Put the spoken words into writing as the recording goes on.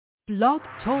Blog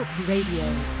Talk Radio.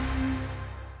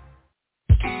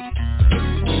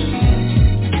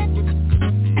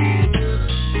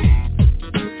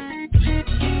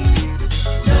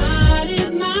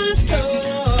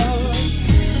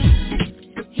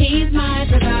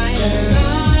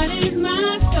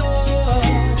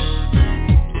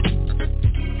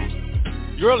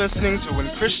 You're listening to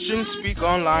When Christians Speak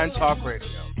Online Talk Radio,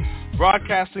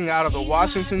 broadcasting out of the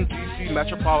Washington, D.C.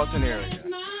 metropolitan area.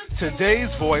 Today's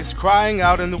voice crying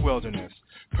out in the wilderness,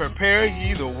 prepare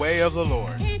ye the way of the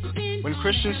Lord. When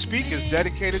Christians Speak is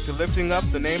dedicated to lifting up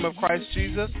the name of Christ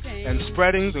Jesus and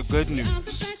spreading the good news. So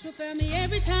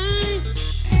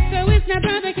it's not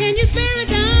brother, can you spare a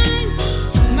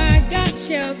dime? My God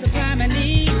shall supply my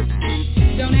needs.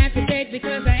 Don't have to beg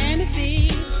because I am a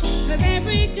seed. Cause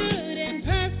every good and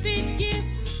perfect gift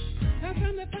comes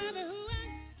from the Father who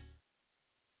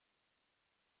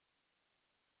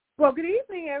Well, good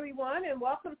evening, everyone, and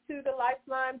welcome to the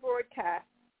Lifeline broadcast.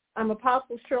 I'm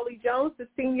Apostle Shirley Jones, the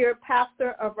senior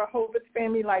pastor of Rehoboth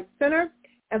Family Life Center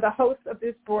and the host of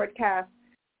this broadcast.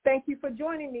 Thank you for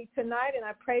joining me tonight, and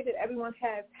I pray that everyone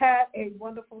has had a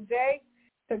wonderful day.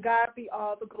 To God be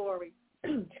all the glory.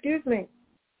 Excuse me.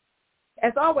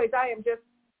 As always, I am just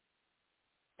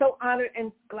so honored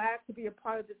and glad to be a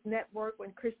part of this network,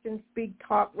 When Christians Speak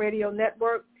Talk Radio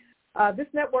Network. This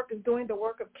network is doing the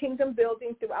work of kingdom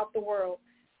building throughout the world.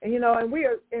 And, and we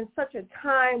are in such a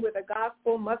time where the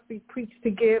gospel must be preached to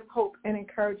give hope and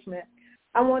encouragement.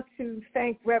 I want to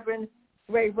thank Reverend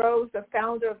Ray Rose, the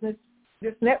founder of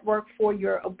this network, for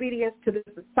your obedience to this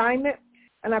assignment.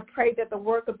 And I pray that the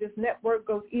work of this network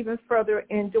goes even further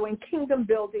in doing kingdom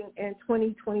building in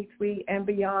 2023 and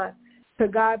beyond. To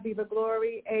God be the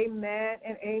glory. Amen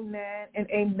and amen and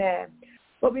amen.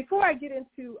 Well, before I get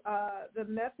into the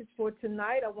message for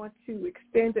tonight, I want to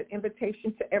extend an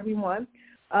invitation to everyone.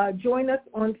 Join us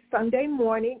on Sunday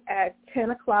morning at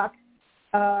 10 o'clock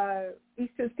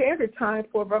Eastern Standard Time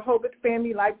for Rehoboth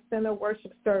Family Life Center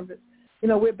worship service.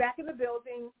 We're back in the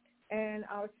building, and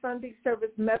our Sunday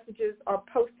service messages are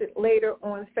posted later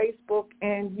on Facebook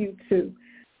and YouTube.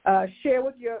 Share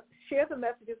the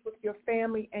messages with your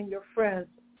family and your friends.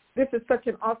 This is such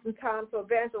an awesome time to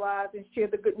evangelize and share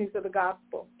the good news of the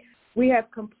gospel. We have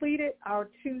completed our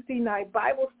Tuesday night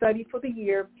Bible study for the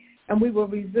year, and we will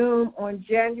resume on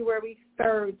January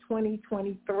 3rd,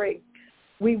 2023.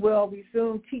 We will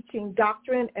resume teaching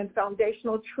doctrine and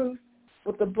foundational truths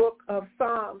with the book of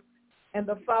Psalms and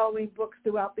the following books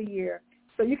throughout the year.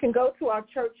 So you can go to our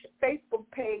church Facebook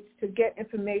page to get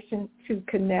information to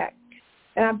connect.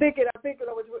 And I figured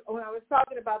when I was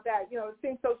talking about that, it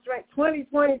seems so strange.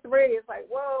 2023, it's like,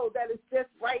 whoa, that is just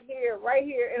right here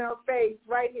in our face,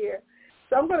 right here.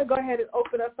 So I'm going to go ahead and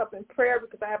open us up in prayer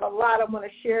because I have a lot I want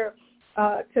to share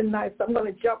tonight. So I'm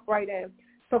going to jump right in.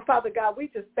 So, Father God, we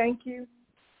just thank you,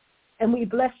 and we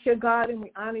bless you, God, and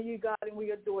we honor you, God, and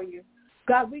we adore you.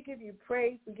 God, we give you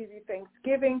praise, we give you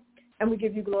thanksgiving, and we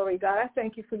give you glory, God. I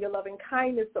thank you for your loving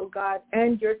kindness, oh God,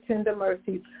 and your tender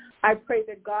mercies. I pray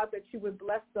that, God, that you would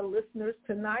bless the listeners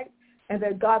tonight, and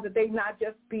that, God, that they not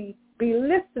just be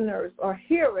listeners or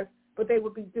hearers, but they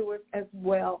will be doers as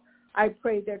well. I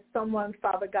pray that someone,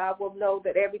 Father God, will know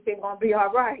that everything will be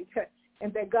all right,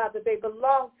 and that, God, that they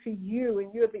belong to you,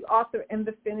 and you're the author and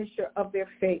the finisher of their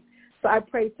faith. So I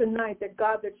pray tonight that,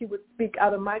 God, that you would speak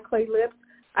out of my clay lips.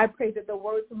 I pray that the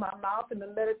words of my mouth and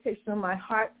the meditation of my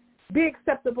heart be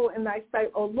acceptable in thy sight,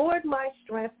 O Lord, my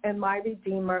strength and my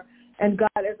redeemer. And God,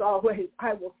 as always,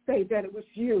 I will say that it was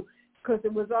you, because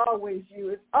it was always you.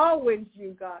 It's always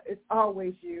you, God. It's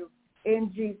always you.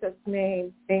 In Jesus'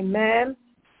 name, amen,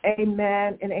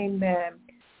 amen, and amen.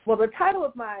 Well, the title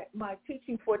of my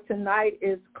teaching for tonight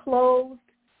is Closed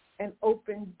and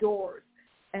Open Doors.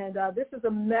 And this is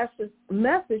a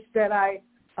message that I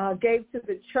gave to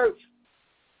the church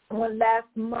on last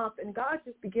month. And God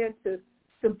just began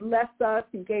to bless us.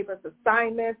 He gave us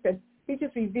assignments, and he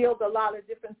just revealed a lot of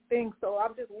different things. So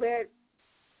I'm just led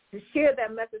to share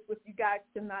that message with you guys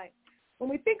tonight. When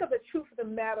we think of the truth of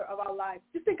the matter of our lives,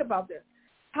 just think about this.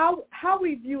 How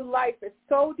we view life is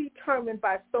so determined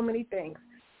by so many things,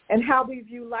 and how we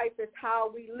view life is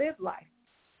how we live life.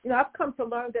 I've come to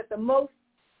learn that the most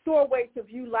sure way to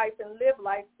view life and live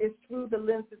life is through the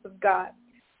lenses of God.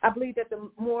 I believe that the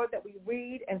more that we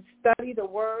read and study the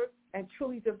Word and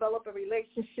truly develop a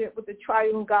relationship with the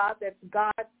triune God, that's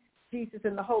God, Jesus,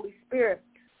 and the Holy Spirit,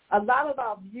 a lot of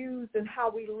our views and how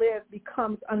we live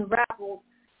becomes unraveled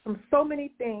from so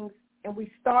many things, and we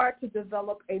start to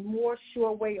develop a more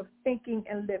sure way of thinking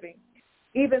and living.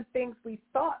 Even things we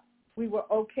thought we were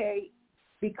okay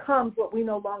becomes what we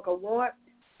no longer want,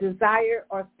 desire,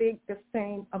 or think the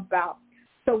same about.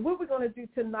 So what we're going to do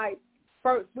tonight,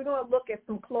 first, we're going to look at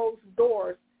some closed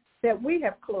doors that we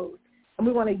have closed, and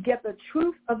we want to get the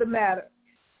truth of the matter.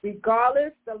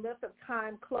 Regardless the length of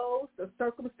time closed, the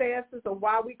circumstances, or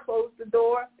why we closed the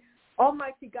door,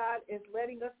 Almighty God is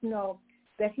letting us know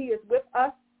that he is with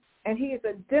us, and he is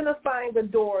identifying the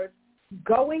doors,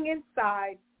 going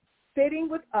inside, sitting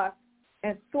with us,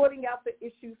 and sorting out the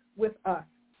issues with us,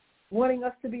 wanting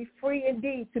us to be free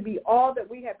indeed, to be all that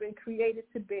we have been created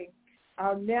to be.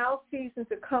 Our now season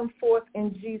to come forth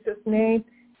in Jesus' name.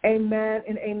 Amen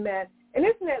and amen. And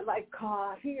isn't it like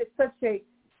God? He is such a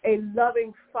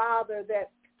loving Father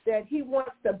that he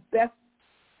wants the best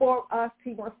for us.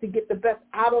 He wants to get the best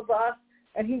out of us,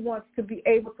 and he wants to be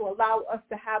able to allow us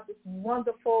to have this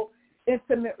wonderful,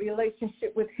 intimate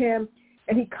relationship with him.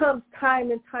 And he comes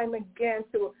time and time again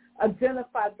to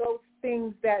identify those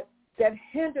things that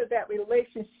hinder that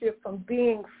relationship from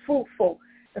being fruitful.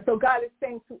 And so God is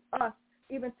saying to us,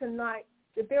 even tonight,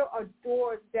 that there are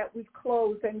doors that we've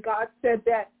closed. And God said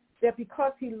that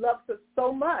because he loves us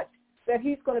so much, that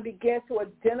he's going to begin to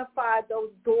identify those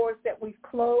doors that we've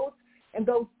closed and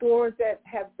those doors that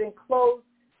have been closed.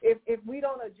 If we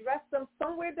don't address them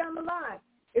somewhere down the line,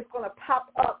 it's going to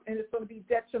pop up and it's going to be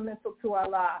detrimental to our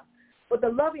lives. But the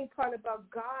loving part about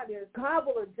God is God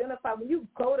will identify, when you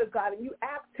go to God and you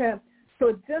ask him to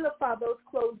identify those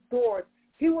closed doors,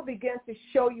 he will begin to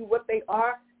show you what they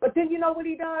are. But then you know what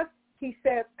he does? He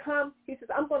says, come. He says,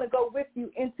 I'm going to go with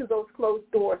you into those closed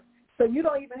doors. So you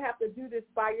don't even have to do this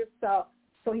by yourself.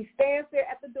 So he stands there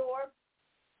at the door.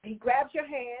 He grabs your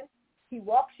hand. He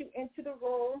walks you into the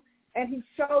room, and he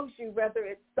shows you whether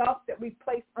it's stuff that we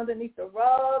place underneath the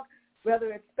rug,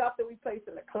 whether it's stuff that we place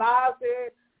in the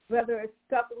closet, whether it's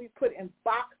stuff that we put in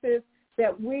boxes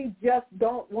that we just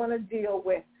don't want to deal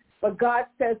with. But God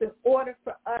says in order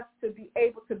for us to be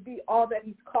able to be all that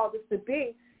he's called us to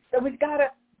be, that we've got to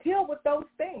deal with those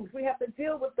things. We have to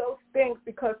deal with those things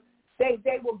because they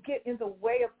will get in the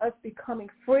way of us becoming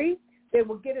free. They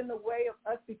will get in the way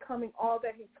of us becoming all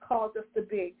that he's called us to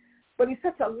be. But he's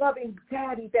such a loving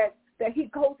daddy that he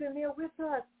goes in there with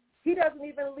us. He doesn't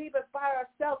even leave us by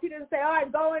ourselves. He doesn't say, all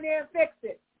right, go in there and fix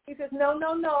it. He says,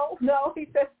 no. He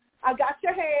says, I got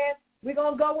your hand. We're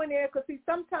going to go in there because, see,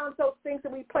 sometimes those things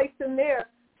that we place in there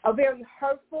are very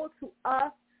hurtful to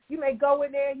us. You may go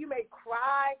in there, you may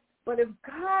cry, but if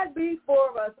God be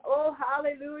for us, oh,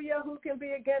 hallelujah, who can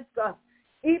be against us?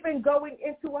 Even going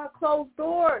into our closed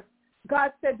doors,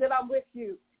 God said that I'm with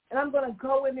you, and I'm going to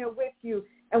go in there with you,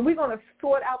 and we're going to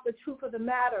sort out the truth of the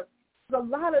matter. Because a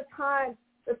lot of times,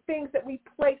 the things that we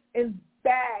place in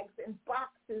bags and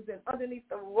boxes and underneath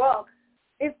the rug,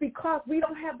 it's because we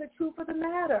don't have the truth of the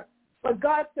matter. But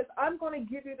God says, I'm going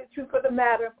to give you the truth of the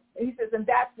matter. And he says, and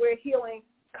that's where healing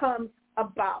comes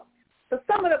about. So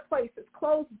some of the places,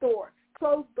 closed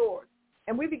doors.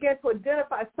 And we began to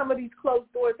identify some of these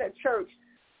closed doors at church.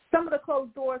 Some of the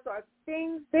closed doors are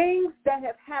things that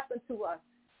have happened to us.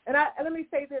 And let me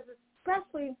say this,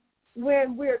 especially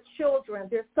when we're children.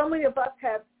 There's so many of us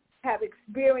have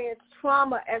experienced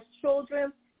trauma as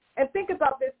children. And think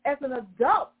about this as an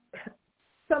adult.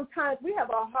 Sometimes we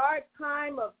have a hard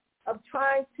time of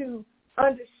trying to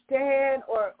understand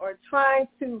or trying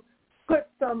to put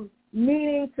some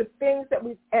meaning to things that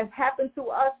have happened to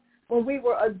us when we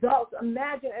were adults.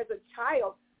 Imagine as a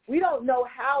child, we don't know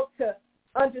how to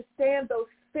understand those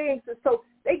things. And so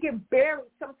they get buried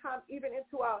sometimes even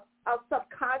into our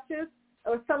subconscious,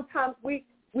 or sometimes we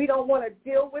don't want to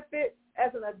deal with it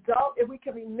as an adult. If we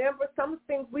can remember some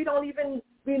things, we don't even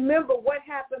remember what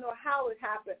happened or how it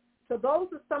happened. So those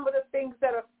are some of the things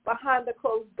that are behind the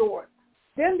closed doors.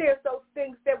 Then there's those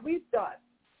things that we've done.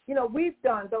 We've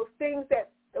done those things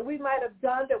that we might have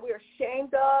done that we're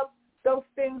ashamed of, those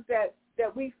things that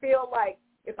we feel like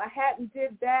if I hadn't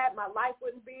did that, my life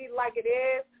wouldn't be like it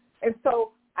is. And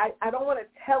so I don't want to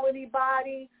tell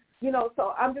anybody,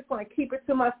 so I'm just going to keep it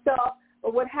to myself.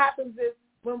 But what happens is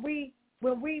when we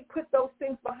put those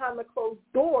things behind the closed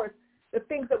doors, the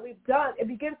things that we've done, it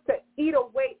begins to eat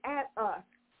away at us.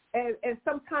 And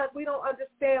sometimes we don't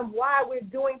understand why we're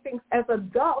doing things as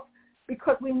adults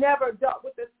because we never dealt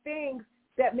with the things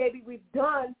that maybe we've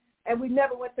done, and we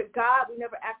never went to God. We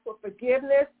never asked for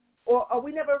forgiveness, or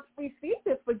we never received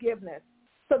this forgiveness.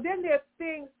 So then there's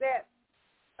things that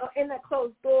are in that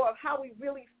closed door of how we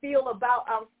really feel about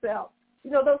ourselves.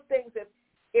 Those things,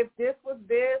 if this was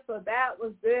this or that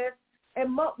was this.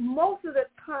 And most of the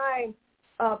time,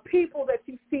 people that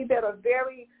you see that are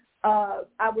very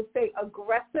I would say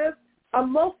aggressive, are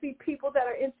mostly people that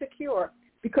are insecure,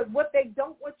 because what they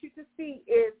don't want you to see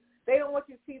is they don't want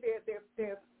you to see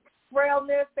their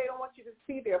frailness. They don't want you to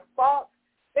see their faults.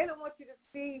 They don't want you to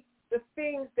see the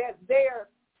things that they're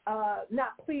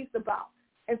not pleased about.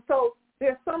 And so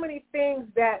there's so many things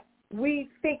that we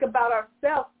think about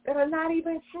ourselves that are not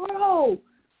even true.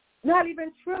 Not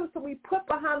even true. So we put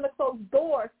behind the closed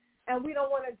doors, and we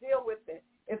don't want to deal with it.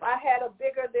 If I had a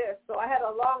bigger this, or I had a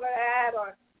longer that,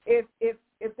 or if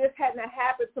this hadn't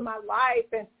happened to my life,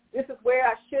 and this is where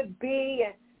I should be,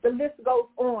 and the list goes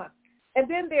on. And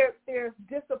then there's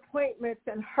disappointments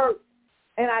and hurts,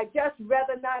 and I just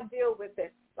rather not deal with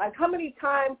it. Like, how many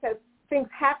times have things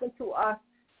happened to us,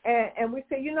 and we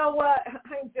say, you know what,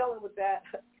 I ain't dealing with that.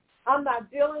 I'm not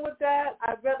dealing with that.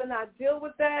 I'd rather not deal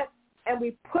with that. And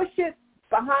we push it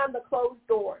behind the closed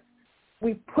doors.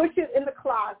 We push it in the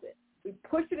closet. We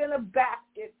push it in a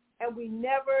basket, and we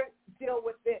never deal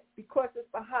with it because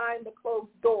it's behind the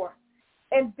closed door.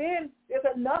 And then there's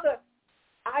another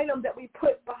item that we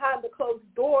put behind the closed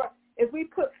door is we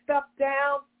put stuff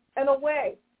down and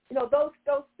away. You know, those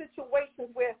situations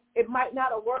where it might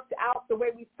not have worked out the way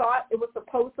we thought it was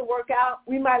supposed to work out.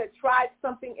 We might have tried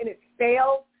something and it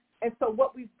failed. And so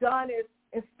what we've done is,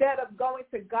 instead of going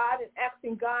to God and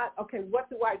asking God, okay, what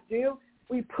do I do?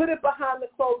 We put it behind the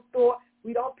closed door.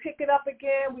 We don't pick it up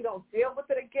again. We don't deal with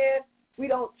it again. We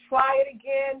don't try it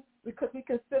again because we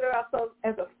consider ourselves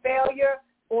as a failure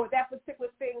or that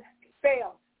particular thing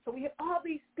failed. So we have all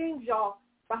these things, y'all,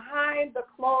 behind the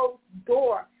closed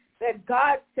door that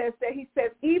God says that he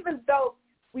says even though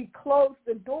we close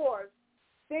the doors,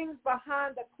 things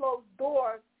behind the closed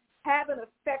doors have an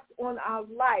effect on our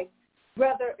life,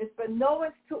 whether it's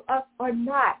beknownst to us or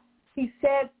not. He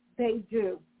says they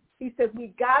do. He says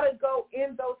we got to go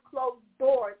in those closed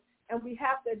doors, and we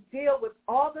have to deal with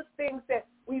all the things that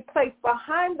we place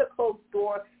behind the closed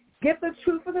door, get the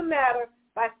truth of the matter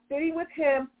by sitting with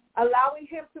him, allowing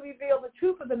him to reveal the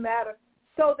truth of the matter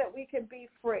so that we can be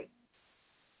free.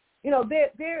 You know,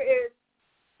 there is,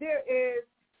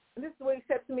 and this is what he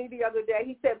said to me the other day.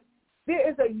 He said, there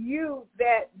is a you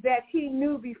that he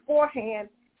knew beforehand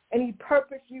and he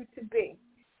purposed you to be.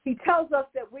 He tells us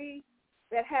that we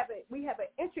have an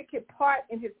intricate part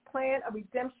in his plan of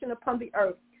redemption upon the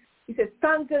earth. He says,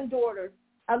 sons and daughters,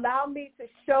 allow me to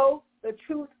show the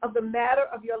truth of the matter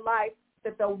of your life,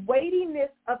 that the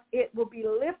weightiness of it will be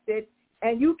lifted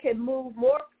and you can move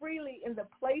more freely in the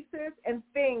places and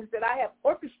things that I have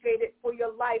orchestrated for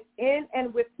your life in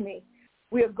and with me.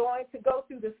 We are going to go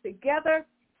through this together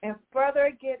and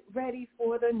further get ready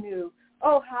for the new.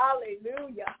 Oh,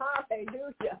 hallelujah,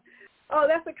 hallelujah. Oh,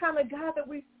 that's the kind of God that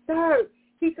we serve.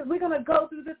 He said we're going to go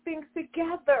through the things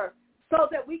together so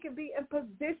that we can be in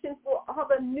position for all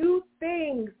the new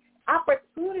things,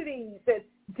 opportunities, and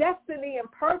destiny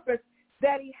and purpose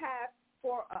that he has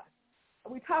for us.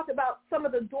 We talked about some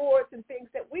of the doors and things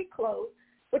that we close,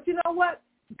 but you know what?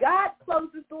 God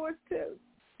closes doors too.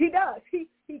 He does.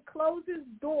 He closes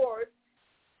doors,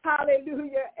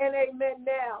 hallelujah and amen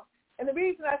now. And the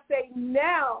reason I say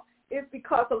now is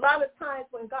because a lot of times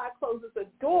when God closes a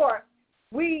door,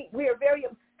 we are very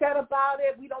upset about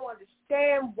it. We don't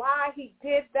understand why he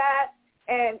did that.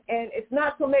 And it's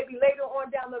not till maybe later on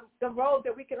down the road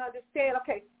that we can understand,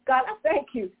 okay, God, I thank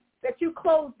you that you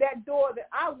closed that door that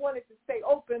I wanted to stay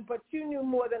open, but you knew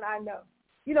more than I know.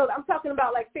 You know, I'm talking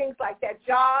about like things like that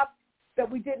job that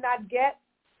we did not get,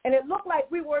 and it looked like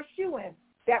we were shoo-in.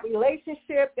 That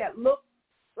relationship that looked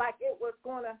like it was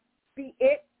going to be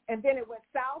it, and then it went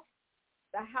south.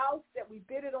 The house that we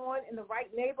bid it on in the right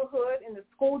neighborhood, in the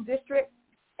school district,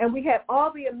 and we had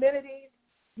all the amenities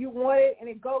you wanted, and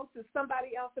it goes to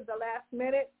somebody else at the last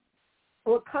minute,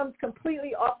 or it comes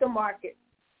completely off the market.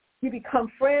 You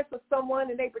become friends with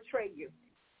someone and they betray you.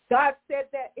 God said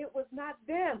that it was not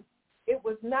them. It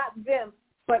was not them,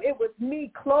 but it was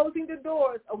me closing the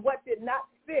doors of what did not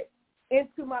fit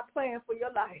into my plan for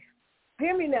your life.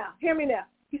 Hear me now. Hear me now.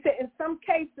 He said in some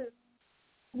cases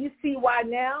you see why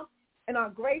now and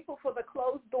are grateful for the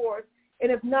closed doors,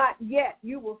 and if not yet,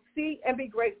 you will see and be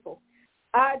grateful.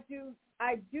 I do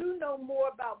know more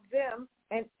about them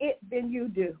and it than you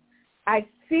do. I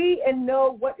see and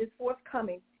know what is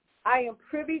forthcoming. I am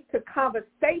privy to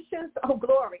conversations, oh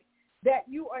glory, that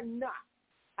you are not.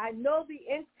 I know the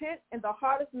intent and the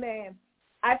heart of man.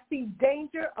 I see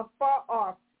danger afar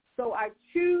off, so I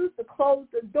choose to close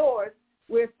the doors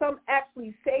where some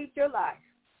actually saved your life.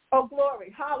 Oh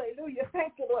glory, hallelujah,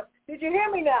 thank you, Lord. Did you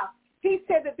hear me now? He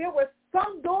said that there were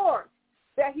some doors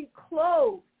that he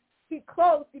closed. He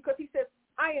closed because he said,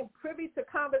 I am privy to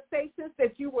conversations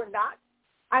that you were not.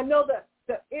 I know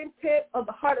the intent of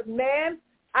the heart of man.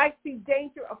 I see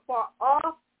danger afar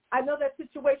off. I know that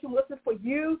situation wasn't for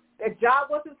you. That job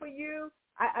wasn't for you.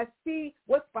 I see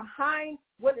what's behind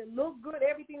what it look good.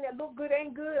 Everything that look good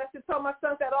ain't good. I should tell my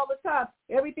sons that all the time.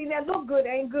 Everything that look good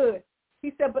ain't good.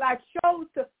 He said, but I chose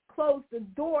to close the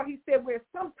door. He said, where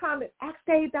sometimes it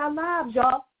saved our lives,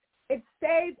 y'all. It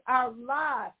saved our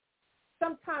lives.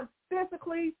 Sometimes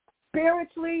physically,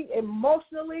 spiritually,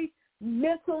 emotionally,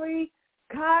 mentally.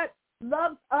 God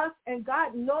loves us, and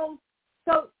God knows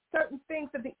certain things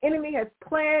that the enemy has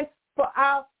planned for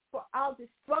our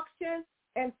destruction.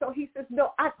 And so he says,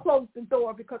 no, I closed the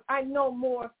door because I know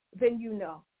more than you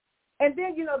know. And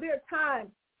then, there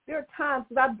are times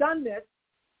that I've done this,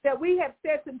 that we have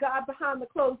said to God behind the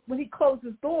closed, when he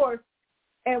closes doors,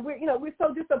 and we're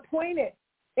so disappointed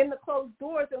in the closed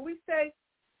doors, and we say,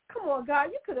 come on,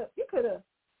 God, you could have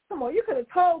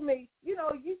told me, you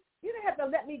didn't have to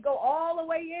let me go all the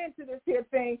way into this here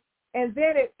thing, and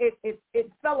then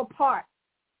it fell apart.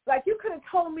 Like, you could have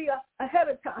told me ahead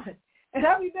of time. And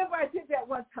I remember I did that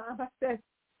one time. I said,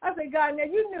 God, now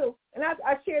you knew. And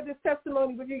I shared this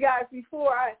testimony with you guys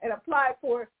before. I had applied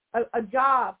for a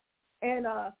job. And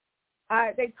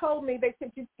they told me, they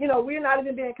said, we're not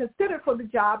even being considered for the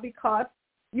job because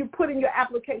you put in your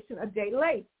application a day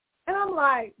late. And I'm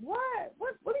like, what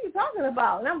are you talking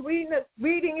about? And I'm reading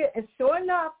it, and sure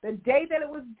enough, the day that it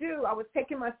was due, I was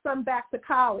taking my son back to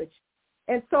college.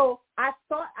 And so I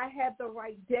thought I had the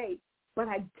right date, but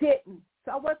I didn't.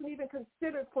 So I wasn't even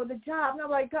considered for the job. And I'm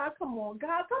like, God, come on.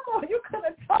 You could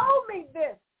have told me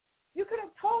this. You could have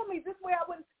told me this way I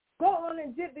would go on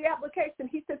and did the application.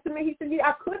 He said to me, yeah,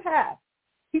 I could have.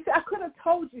 He said, I could have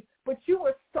told you, but you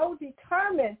were so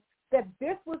determined that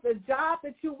this was a job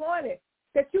that you wanted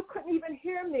that you couldn't even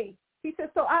hear me. He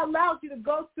said, so I allowed you to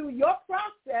go through your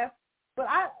process, but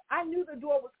I knew the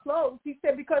door was closed. He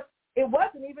said, because it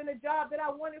wasn't even a job that I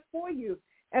wanted for you.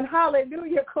 And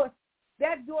hallelujah, because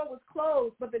that door was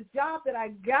closed, but the job that I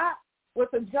got was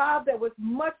a job that was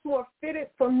much more fitted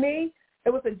for me. It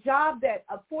was a job that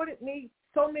afforded me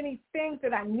so many things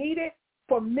that I needed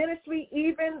for ministry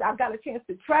even. I got a chance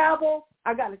to travel.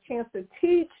 I got a chance to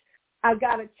teach. I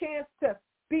got a chance to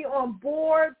be on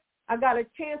board. I got a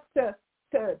chance to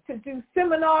do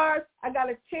seminars. I got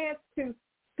a chance to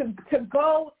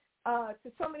go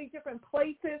to so many different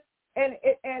places. And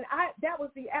that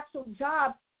was the actual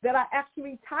job that I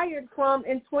actually retired from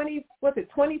in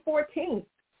 2014.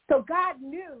 So God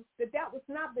knew that was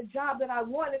not the job that I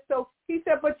wanted. So he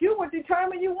said, but you were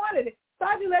determined you wanted it. So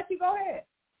I just let you go ahead.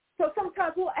 So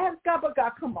sometimes we'll ask God, but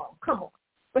God, come on.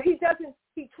 But he doesn't,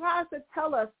 he tries to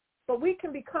tell us, but we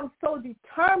can become so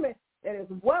determined that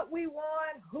it's what we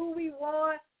want, who we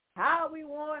want, how we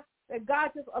want, that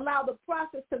God just allowed the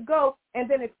process to go, and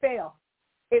then it fails.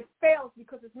 It fails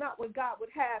because it's not what God would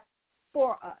have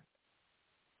for us.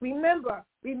 Remember,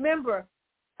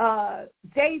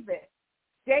 David.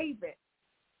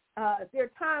 There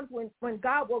are times when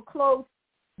God will close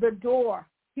the door.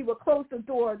 He will close the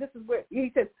door. This is where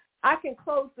he says, I can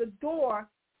close the door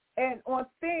and on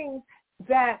things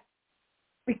that,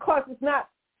 because it's not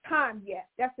time yet.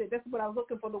 That's it. That's what I was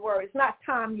looking for, the word. It's not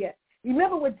time yet.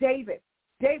 Remember with David,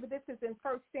 this is in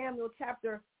 1 Samuel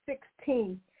chapter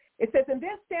 16. It says, and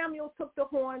then Samuel took the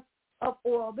horn of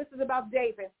oil. This is about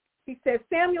David. He says,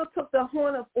 Samuel took the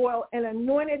horn of oil and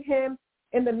anointed him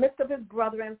in the midst of his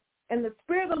brethren, and the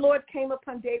Spirit of the Lord came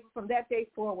upon David from that day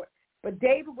forward. But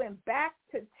David went back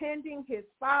to tending his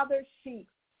father's sheep.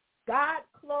 God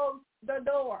closed the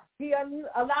door. He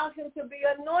allowed him to be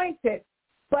anointed,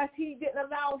 but he didn't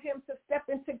allow him to step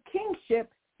into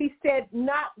kingship. He said,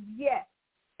 not yet.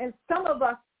 And some of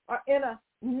us are in a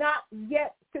not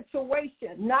yet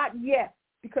situation, not yet,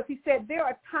 because he said there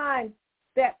are times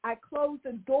that I close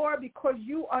the door because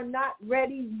you are not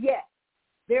ready yet.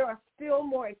 There are still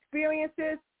more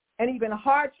experiences and even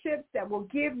hardships that will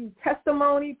give you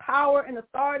testimony, power, and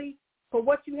authority for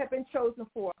what you have been chosen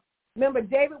for. Remember,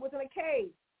 David was in a cave,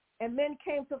 and men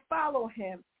came to follow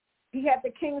him. He had the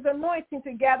king's anointing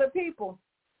to gather people,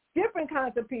 different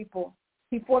kinds of people.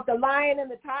 He fought the lion and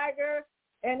the tiger,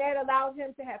 and that allowed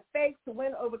him to have faith to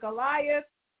win over Goliath.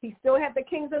 He still had the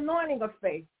king's anointing of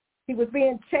faith. He was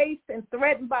being chased and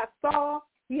threatened by Saul.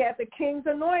 He had the king's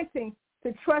anointing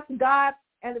to trust God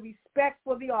and the respect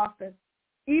for the office.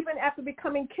 Even after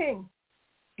becoming king,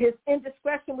 his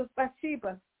indiscretion with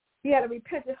Bathsheba. He had a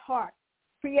repentant heart.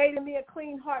 Create in me a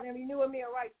clean heart and renew in me a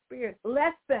right spirit.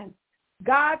 Lesson: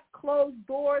 God's closed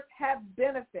doors have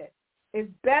benefit.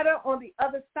 It's better on the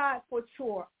other side for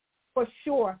sure. For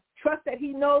sure. Trust that he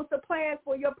knows the plan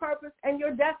for your purpose and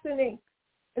your destiny.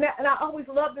 And I always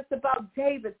love this about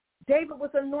David. David was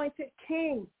anointed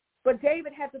king, but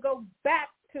David had to go back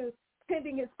to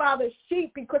tending his father's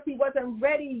sheep because he wasn't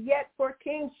ready yet for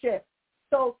kingship.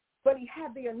 So but he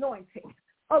had the anointing.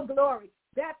 Oh, glory.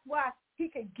 That's why he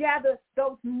could gather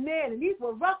those men, and these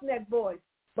were roughneck boys,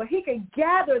 but he could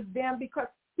gather them because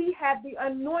he had the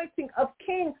anointing of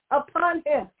kings upon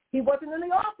him. He wasn't in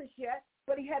the office yet,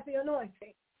 but he had the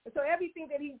anointing. And so everything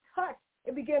that he touched,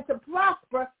 it began to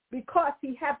prosper because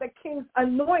he had the king's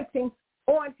anointing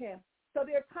on him. So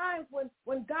there are times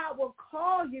when God will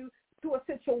call you to a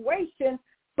situation,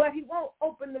 but he won't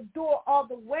open the door all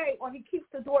the way, or he keeps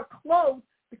the door closed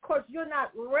because you're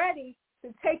not ready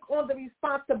to take on the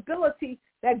responsibility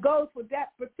that goes with that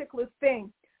particular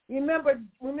thing. Remember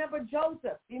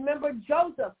Joseph. Remember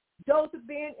Joseph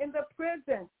being in the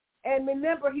prison. And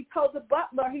remember, he told the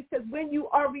butler, he said, when you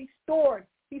are restored,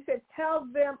 he said, tell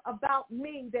them about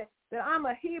me, that I'm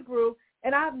a Hebrew,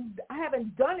 and I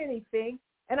haven't done anything,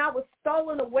 and I was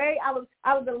stolen away out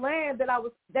of the land that I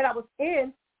was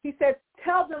in. He said,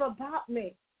 tell them about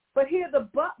me. But here the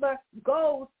butler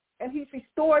goes, and he's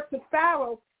restored to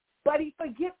Pharaoh, but he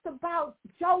forgets about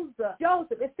Joseph.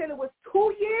 It said it was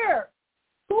 2 years.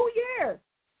 2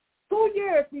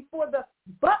 years before the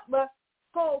butler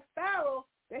told Pharaoh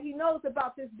that he knows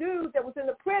about this dude that was in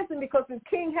the prison because the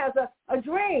king has a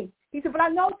dream. He said, but I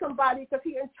know somebody because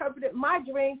he interpreted my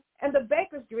dream and the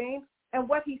baker's dream, and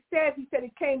what he said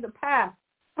it came to pass.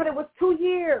 But it was 2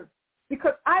 years,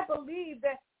 because I believe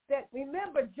that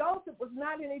remember, Joseph was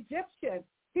not an Egyptian.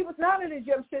 He was not an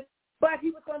Egyptian, but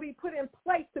he was going to be put in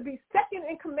place to be second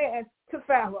in command to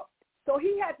Pharaoh. So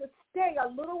he had to stay a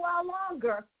little while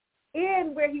longer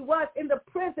in where he was in the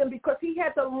prison, because he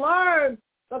had to learn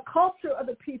the culture of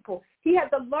the people. He had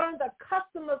to learn the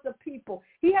custom of the people.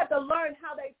 He had to learn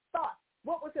how they thought,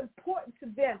 what was important to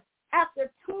them. After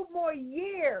 2 more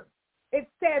years, it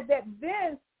said that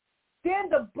then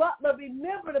the butler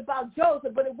remembered about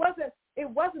Joseph, but it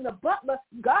wasn't the butler.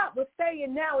 God was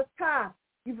saying, now it's time.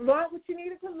 You've learned what you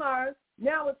needed to learn.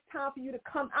 Now it's time for you to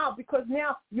come out, because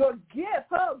now your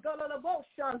gift,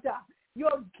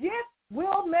 your gift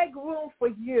will make room for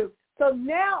you. So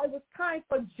now it was time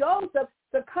for Joseph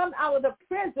to come out of the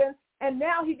prison, and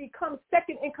now he becomes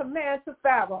second in command to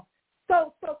Pharaoh.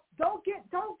 So don't get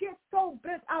so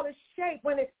bent out of shape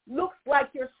when it looks like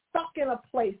you're stuck in a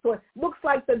place, or it looks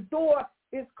like the door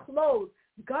is closed.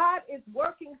 God is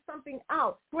working something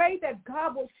out. Pray that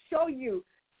God will show you.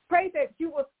 Pray that you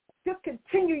will just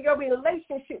continue your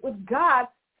relationship with God,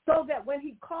 so that when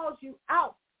he calls you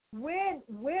out, when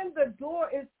the door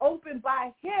is opened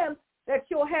by him, that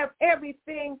you'll have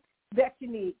everything that you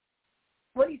need.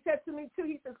 What he said to me, too,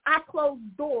 he says, I close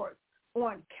doors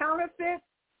on counterfeits.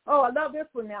 Oh, I love this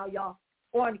one now, y'all.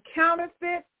 On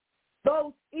counterfeits,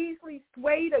 those easily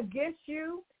swayed against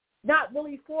you, not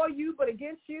really for you, but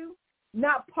against you,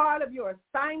 not part of your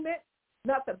assignment,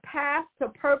 not the path to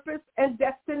purpose and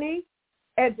destiny,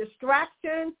 and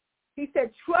distractions. He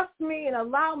said, trust me and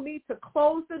allow me to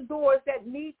close the doors that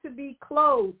need to be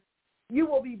closed. You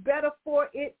will be better for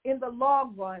it in the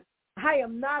long run. I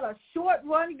am not a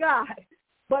short-run guy,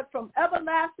 but from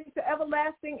everlasting to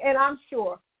everlasting, and I'm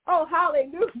sure. Oh,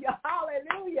 hallelujah,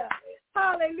 hallelujah,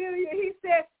 hallelujah. He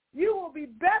said, you will be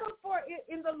better for it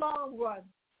in the long run.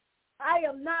 I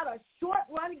am not a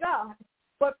short-run God,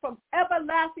 but from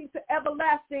everlasting to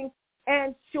everlasting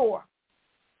and sure.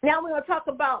 Now we're going to talk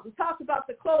about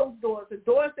the closed doors, the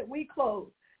doors that we close,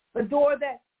 the door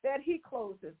that he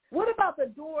closes. What about the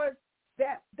doors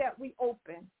that we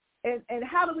open? And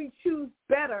how do we choose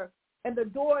better and the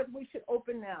doors we should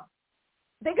open now?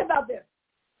 Think about this.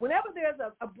 Whenever there's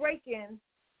a break-in,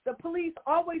 the police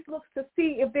always looks to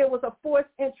see if there was a forced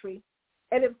entry,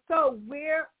 and if so,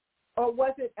 where or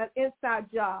was it an inside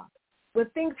job? When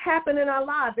things happen in our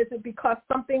lives, is it because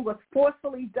something was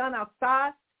forcefully done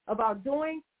outside of our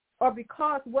doing, or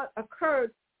because what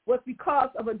occurred was because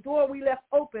of a door we left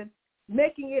open,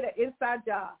 making it an inside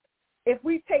job? If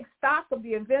we take stock of the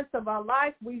events of our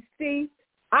life,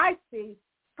 I see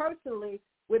personally,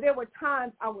 where there were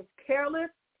times I was careless,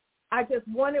 I just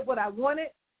wanted what I wanted,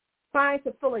 trying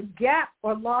to fill a gap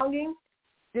or longing,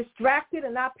 distracted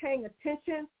and not paying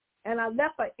attention, and I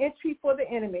left an entry for the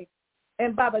enemy.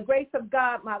 And by the grace of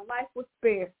God, my life was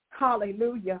spared.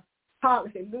 Hallelujah,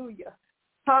 hallelujah,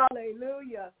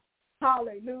 hallelujah,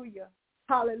 hallelujah,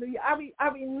 hallelujah. I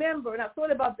remember, and I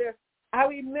thought about this, I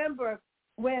remember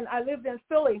when I lived in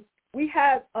Philly, we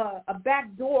had a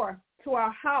back door to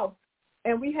our house,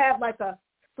 and we had like a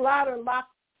slider lock,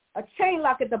 a chain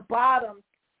lock at the bottom,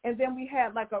 and then we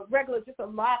had like a regular, just a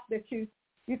lock that you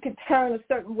could turn a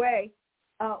certain way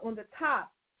on the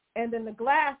top. And then the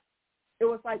glass, it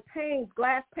was like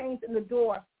glass panes in the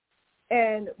door.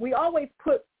 And we always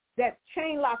put that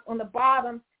chain lock on the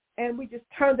bottom, and we just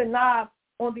turned the knob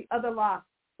on the other lock.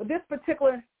 But this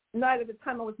particular night at the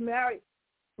time I was married,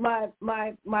 my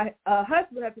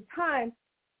husband at the time,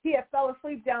 he had fell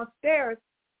asleep downstairs,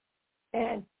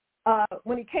 and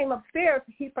when he came upstairs,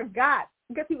 he forgot.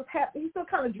 I guess he's still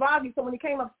kind of drowsy, so when he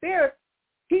came upstairs,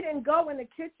 he didn't go in the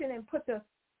kitchen and put the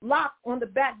lock on the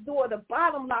back door, the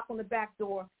bottom lock on the back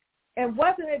door. And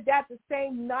wasn't it that the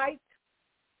same night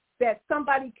that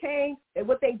somebody came, and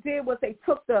what they did was they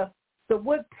took the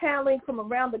wood paneling from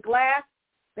around the glass,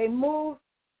 they moved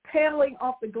paneling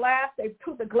off the glass, they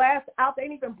took the glass out, they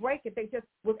didn't even break it, they just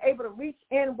was able to reach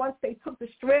in once they took the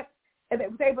strip, and they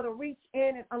was able to reach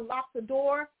in and unlock the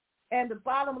door, and the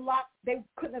bottom lock they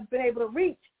couldn't have been able to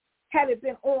reach had it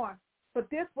been on. But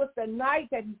this was the night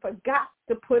that he forgot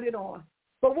to put it on.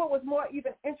 But what was more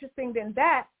even interesting than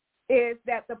that is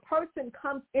that the person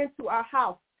comes into our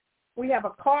house. We have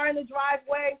a car in the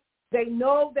driveway. They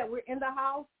know that we're in the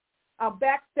house. Our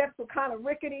back steps were kind of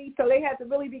rickety, so they had to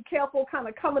really be careful kind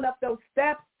of coming up those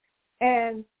steps.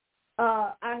 And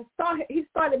I saw he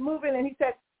started moving, and he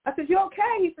said, I said, "You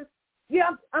okay?" He says,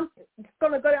 "Yeah, I'm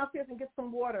going to go downstairs and get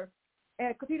some water."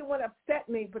 And because he didn't want to upset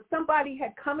me, but somebody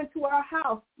had come into our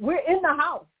house. We're in the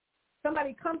house.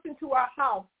 Somebody comes into our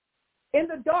house in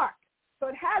the dark. So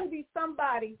it had to be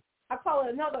somebody. I call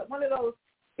it another one of those.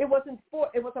 It was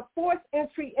a forced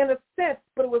entry in a sense,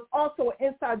 but it was also an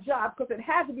inside job because it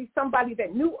had to be somebody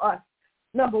that knew us,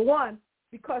 number one,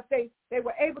 because they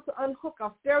were able to unhook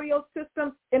our stereo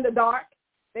system in the dark.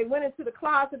 They went into the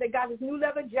closet. They got his new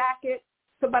leather jacket.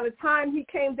 So by the time he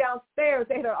came downstairs,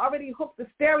 they had already hooked the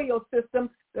stereo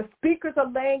system. The speakers are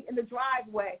laying in the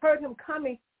driveway. Heard him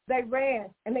coming. They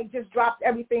ran, and they just dropped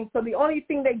everything. So the only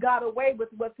thing they got away with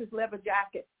was his leather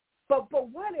jacket. But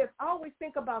what if, I always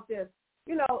think about this,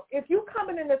 you know, if you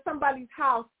coming into somebody's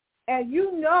house and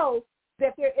you know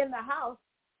that they're in the house,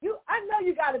 I know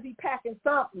you got to be packing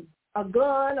something, a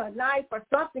gun, a knife, or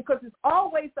something, because there's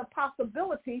always a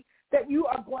possibility that you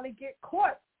are going to get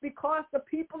caught because the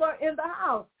people are in the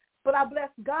house. But I bless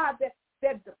God that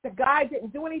the guy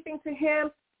didn't do anything to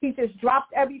him. He just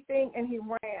dropped everything and he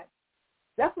ran.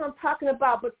 That's what I'm talking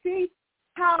about. But see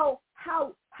how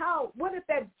what if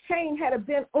that chain had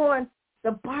been on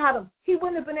the bottom? He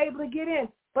wouldn't have been able to get in.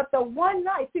 But the one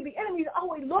night, see, the enemy is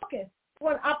always looking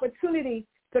for an opportunity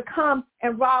to come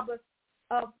and rob us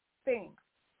of things.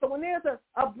 So when there's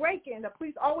a break-in, the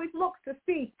police always looks to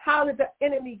see how did the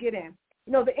enemy get in.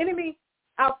 You know, the enemy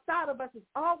outside of us is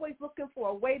always looking for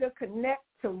a way to connect,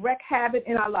 to wreak havoc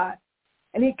in our lives.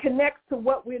 And he connects to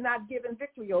what we're not given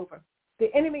victory over.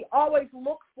 The enemy always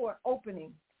looks for an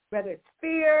opening, whether it's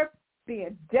fear,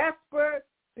 being desperate,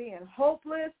 being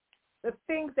hopeless, the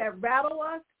things that rattle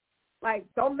us, like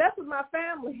don't mess with my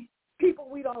family, people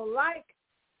we don't like,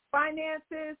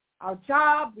 finances, our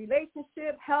job,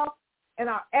 relationship, health, and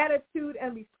our attitude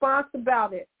and response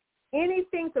about it.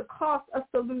 Anything to cause us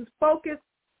to lose focus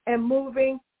and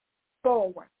moving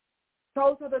forward.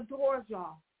 Those are the doors,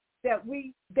 y'all, that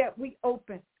we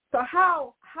open. So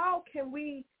how can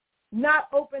we not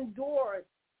open doors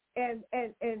and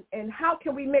how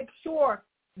can we make sure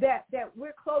that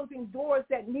we're closing doors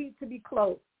that need to be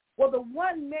closed? Well, the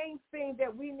one main thing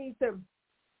that we need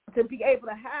to be able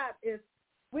to have is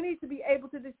we need to be able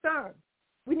to discern.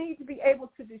 We need to be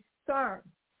able to discern.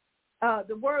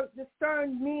 The word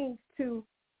discern means to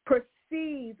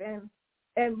perceive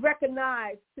and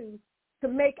recognize, to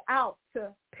make out, to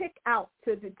pick out,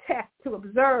 to detect, to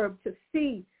observe, to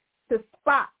see, to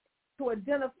spot, to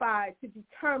identify, to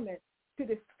determine, to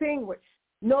distinguish,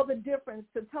 know the difference,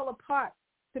 to tell apart,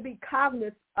 to be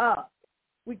cognizant of.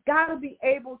 We got to be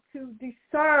able to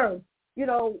discern. You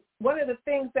know, one of the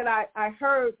things that I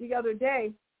heard the other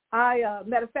day,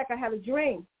 matter of fact, I had a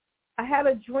dream. I had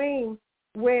a dream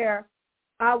where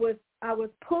I was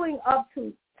pulling up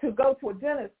to go to a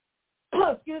dentist.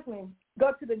 Excuse me,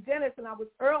 go to the dentist, and I was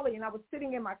early, and I was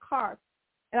sitting in my car.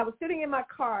 And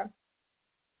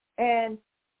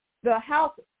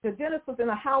the dentist was in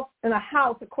a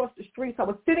house across the street. So I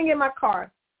was sitting in my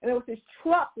car, and there was this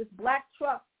black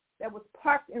truck that was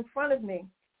parked in front of me.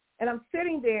 And I'm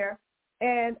sitting there,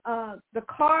 and the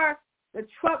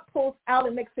truck pulls out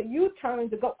and makes a U-turn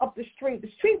to go up the street.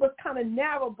 The street was kind of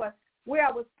narrow, but where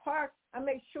I was parked, I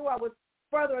made sure I was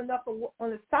further enough on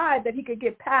the side that he could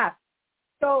get past.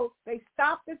 So they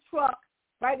stopped the truck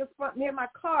right in front near my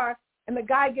car, and the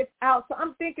guy gets out. So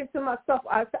I'm thinking to myself,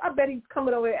 I bet he's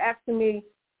coming over here asking me,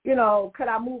 you know, could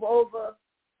I move over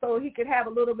so he could have a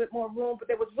little bit more room, but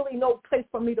there was really no place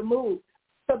for me to move.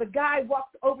 So the guy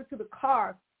walks over to the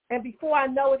car, and before I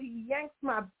know it, he yanks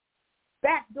my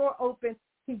back door open.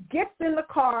 He gets in the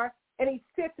car, and he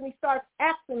sits, and he starts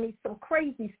asking me some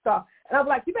crazy stuff. And I'm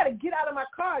like, you better get out of my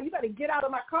car. You better get out of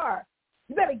my car.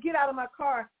 you better get out of my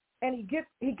car. And he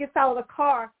gets out of the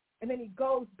car, and then he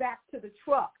goes back to the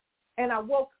truck. And I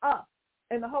woke up,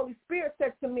 and the Holy Spirit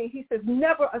said to me, he says,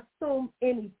 never assume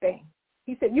anything.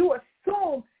 He said, you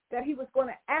assumed that he was going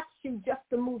to ask you just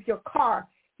to move your car.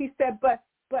 He said, but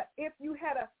if you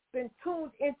had been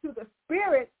tuned into the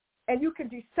Spirit and you could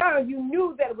discern, you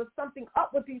knew that it was something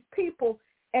up with these people,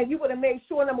 and you would have made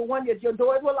sure, number one, that your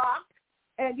doors were locked,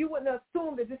 and you wouldn't have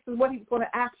assumed that this is what he was going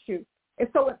to ask you. And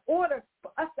so in order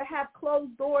for us to have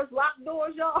closed doors, locked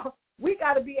doors, y'all, we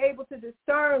got to be able to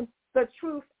discern the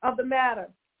truth of the matter.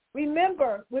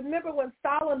 Remember when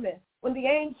Solomon, when the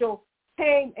angel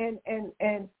came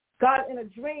and God in a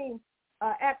dream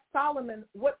asked Solomon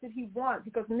what did he want,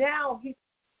 because now he's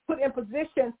put in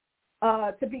position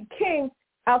to be king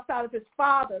outside of his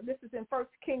father. This is in 1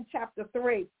 Kings chapter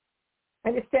 3.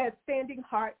 And it says, standing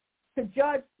heart, to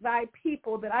judge thy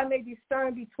people, that I may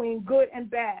discern between good and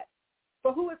bad.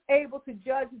 For who is able to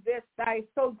judge this, thy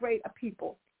so great a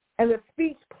people? And the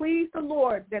speech pleased the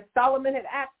Lord that Solomon had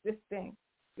asked this thing.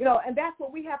 And that's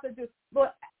what we have to do. Lord,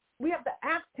 we have to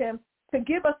ask him to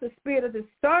give us the spirit of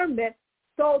discernment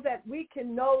so that we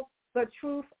can know the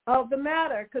truth of the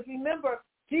matter. Because remember,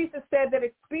 Jesus said that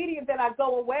it's expedient that I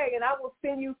go away, and I will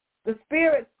send you the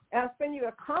Spirit, and I'll send you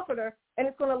a comforter, and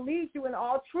it's going to lead you in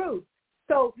all truth.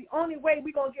 So the only way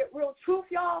we're going to get real truth,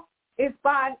 y'all, is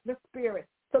by the Spirit.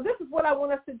 So this is what I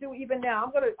want us to do even now.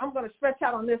 I'm going to stretch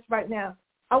out on this right now.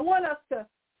 I want us to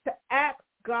ask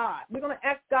God. We're going to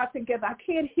ask God together. I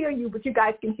can't hear you, but you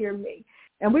guys can hear me.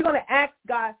 And we're going to ask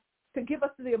God to give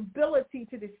us the ability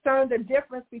to discern the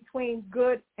difference between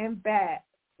good and bad.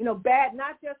 Bad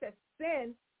not just as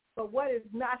sin, but what is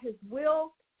not his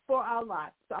will for our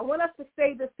lives. So I want us to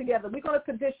say this together. We're going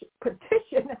to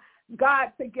petition God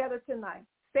together tonight.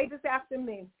 Say this after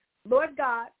me. Lord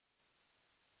God,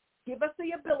 give us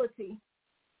the ability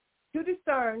to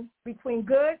discern between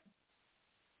good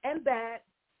and bad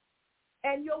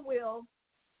and your will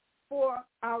for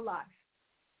our life.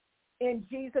 In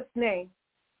Jesus' name,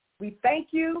 we thank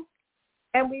you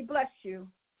and we bless you.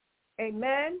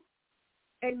 Amen,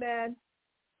 amen,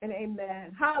 and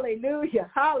amen.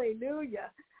 Hallelujah, hallelujah,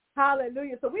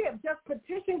 hallelujah. So we have just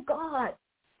petitioned God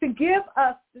to give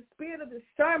us the spirit of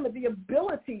discernment, the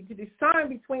ability to discern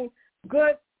between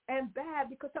good and bad,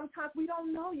 because sometimes we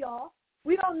don't know, y'all.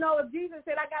 We don't know if Jesus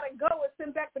said, I got to go and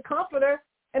send back the comforter,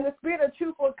 and the spirit of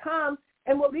truth will come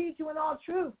and will lead you in all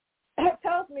truth. It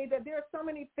tells me that there are so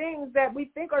many things that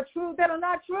we think are true that are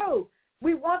not true.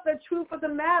 We want the truth of the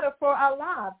matter for our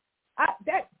lives.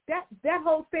 That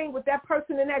whole thing with that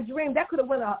person in that dream, that could have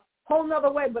went a whole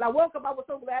nother way, but I woke up, I was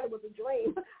so glad it was a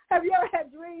dream. Have you ever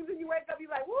had dreams and you wake up, you're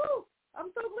like, woo,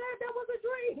 I'm so glad that was a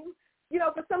dream.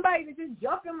 For somebody to just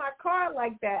jump in my car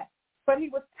like that. But he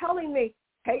was telling me,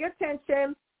 pay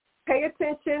attention.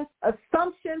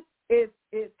 Assumption is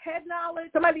head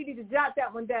knowledge. Somebody need to jot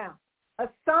that one down.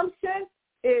 Assumption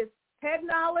is head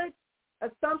knowledge.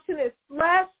 Assumption is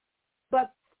flesh,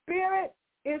 but spirit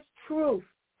is truth.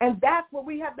 And that's what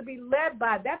we have to be led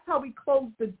by. That's how we close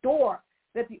the door.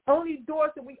 That the only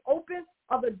doors that we open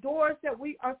are the doors that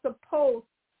we are supposed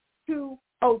to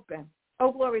open.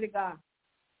 Oh, glory to God.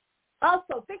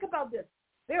 Also, think about this.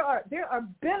 There are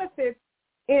benefits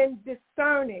in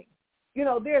discerning.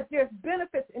 There's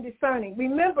benefits in discerning.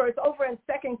 Remember, it's over in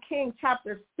 2 Kings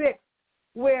chapter 6,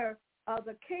 where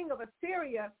the king of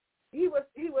Assyria, he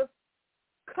was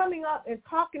coming up and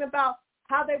talking about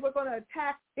how they were going to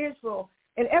attack Israel.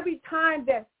 And every time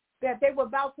that they were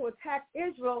about to attack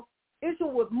Israel,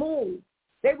 Israel would move.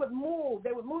 They would move.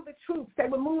 They would move the troops. They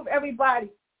would move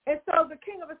everybody. And so the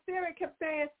king of Assyria kept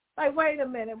saying, like, wait a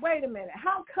minute.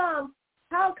 How come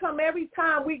every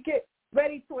time we get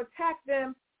ready to attack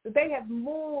them, that they have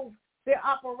moved their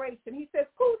operation? He says,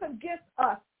 who's against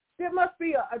us? There must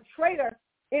be a traitor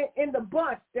in the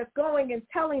bunch that's going and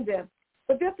telling them.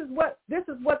 But this is what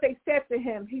they said to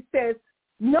him. He says,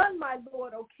 none, my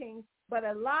lord, O king, but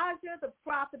Elijah the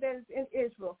prophet that is in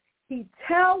Israel. He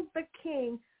tells the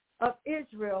king of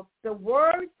Israel the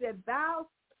words that thou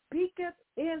speakest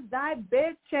in thy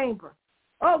bedchamber.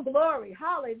 Oh, glory,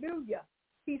 hallelujah.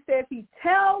 He says he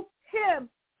tells him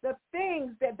the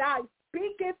things that thou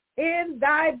speakest in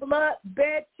thy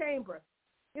bedchamber.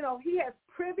 He has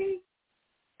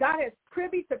God has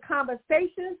privy to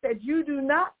conversations that you do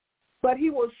not, but he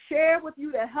will share with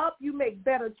you to help you make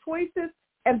better choices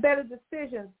and better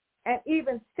decisions, and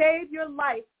even save your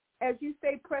life as you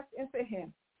stay pressed into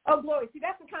him. Oh, glory. See,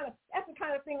 that's the kind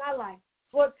of thing I like.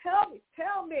 Well, tell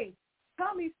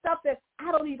me stuff that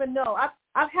I don't even know.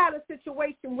 I've had a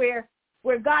situation where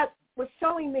God was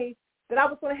showing me that I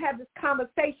was going to have this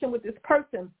conversation with this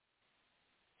person.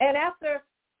 And after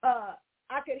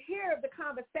I could hear the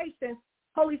conversation.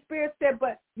 Holy Spirit said,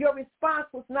 but your response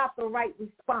was not the right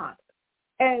response.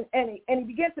 And he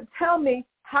began to tell me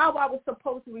how I was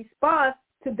supposed to respond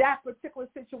to that particular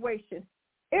situation.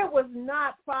 It was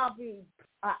not probably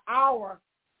an hour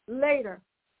later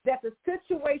that the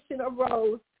situation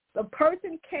arose. The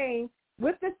person came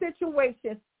with the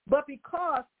situation, but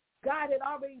because God had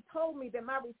already told me that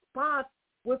my response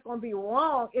was going to be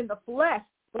wrong in the flesh,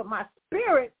 but my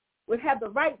spirit would have the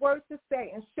right words to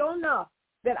say. And sure enough,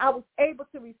 that I was able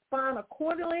to respond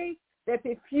accordingly, that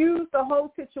diffused the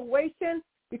whole situation,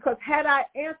 because had I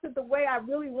answered the way I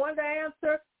really wanted to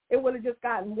answer, it would have just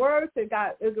gotten worse. It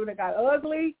would have got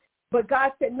ugly. But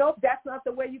God said, nope, that's not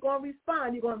the way you're going to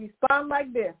respond. You're going to respond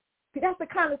like this. See, that's the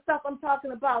kind of stuff I'm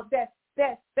talking about, that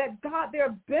God, there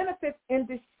are benefits in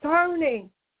discerning,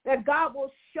 that God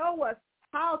will show us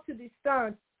how to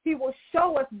discern. He will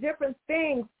show us different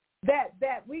things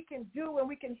that we can do and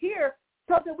we can hear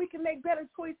so that we can make better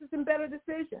choices and better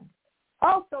decisions.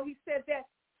 Also, he said that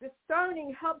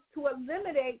discerning helps to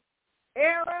eliminate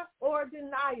error or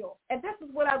denial. And this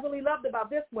is what I really loved about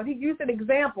this one. He used an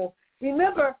example.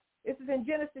 Remember, this is in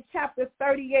Genesis chapter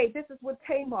 38. This is with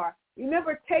Tamar.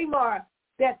 Remember Tamar,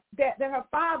 that her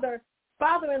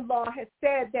father-in-law had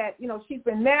said that, she's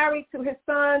been married to his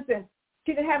sons and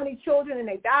she didn't have any children and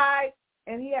they died.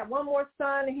 And he had one more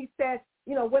son, and he said,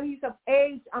 when he's of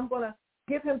age, I'm going to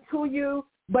give him to you.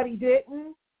 But he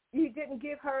didn't. He didn't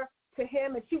give her to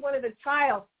him, and she wanted a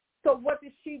child. So what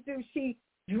did she do? She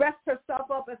dressed herself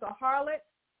up as a harlot,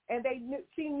 and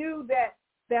she knew that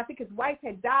I think his wife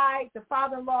had died. The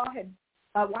father-in-law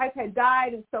wife had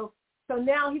died, and so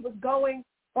now he was going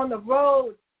on the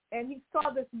road, and he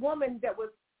saw this woman that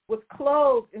was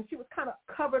clothed, and she was kind of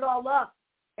covered all up,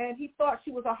 and he thought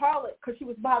she was a harlot because she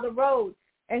was by the road,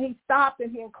 and he stopped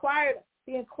and he inquired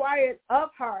of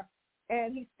her,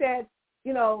 and he said,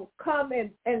 come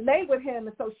and lay with him.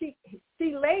 And so she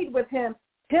laid with him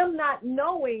not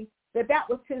knowing that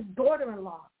was his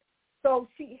daughter-in-law. So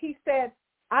he said,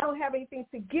 I don't have anything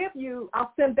to give you.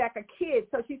 I'll send back a kid.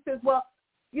 So she says, well,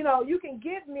 you can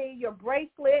give me your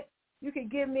bracelet, you can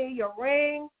give me your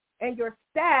ring and your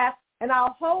staff, and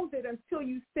I'll hold it until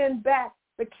you send back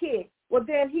the kid. Well,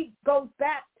 then he goes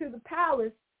back to the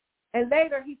palace, and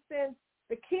later he sends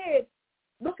the kid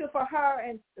looking for her,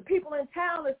 and the people in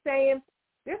town are saying,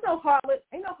 there's no harlot.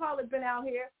 Ain't no harlot been out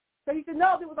here. So he said,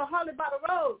 no, there was a harlot by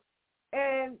the road.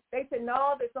 And they said,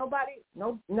 no, there's nobody.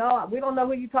 No, we don't know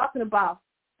who you're talking about.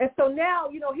 And so now,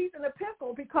 he's in a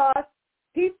pickle because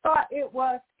he thought it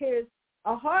was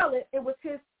a harlot. It was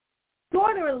his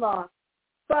daughter-in-law.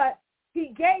 But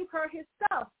he gave her his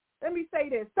stuff. Let me say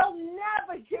this. Don't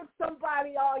never give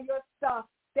somebody all your stuff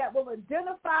that will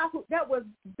identify that was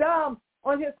dumb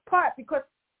on his part, because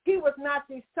he was not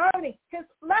discerning. His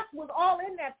flesh was all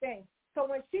in that thing. So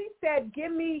when she said,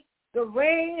 give me the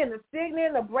ring and the signet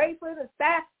and the bracelet and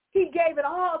staff, he gave it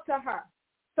all to her.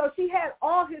 So she had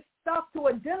all his stuff to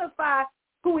identify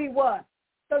who he was.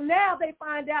 So now they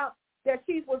find out that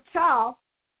she's with child,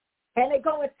 and they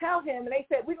go and tell him, and they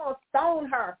said, we're going to stone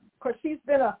her because she's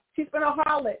been a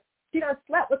harlot. She done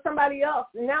slept with somebody else,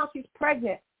 and now she's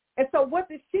pregnant. And so what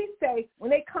did she say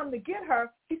when they come to get her?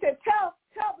 She said, tell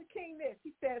the king this.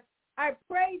 She says, I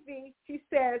pray thee, she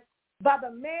says, by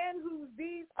the man whose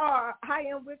these are, I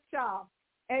am with child.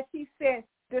 And she said,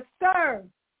 discern.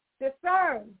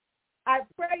 I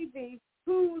pray thee,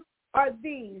 whose are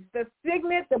these? The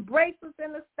signet, the bracelets,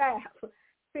 and the staff.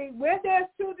 See, where there's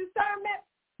true discernment,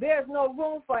 there's no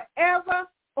room for error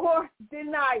or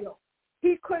denial.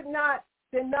 He could not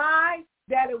deny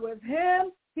that it was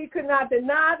him. He could not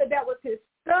deny that was his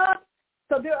stuff.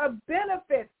 So there are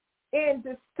benefits in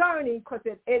discerning, because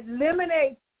it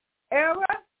eliminates error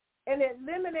and it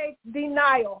eliminates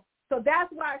denial. So that's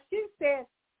why she said,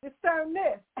 discern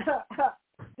this.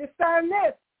 Discern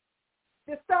this.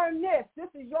 Discern this. This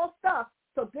is your stuff.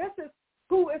 So this is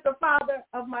who is the father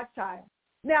of my child.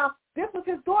 Now, this was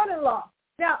his daughter-in-law.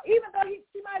 Now, even though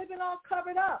she might have been all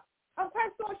covered up, I'm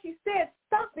quite sure she said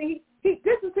something. This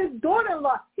is his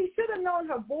daughter-in-law. He should have known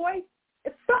her voice.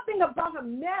 It's something about her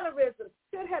mannerisms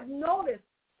should have noticed,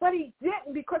 but he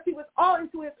didn't, because he was all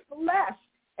into his flesh,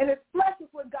 and his flesh is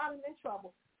what got him in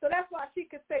trouble. So that's why she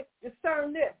could say,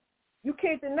 discern this. You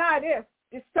can't deny this.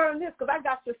 Discern this, because I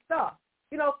got your stuff.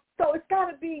 So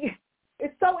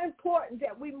it's so important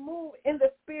that we move in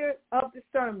the spirit of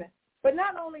discernment. But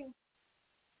not only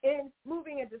in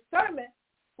moving in discernment,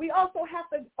 we also have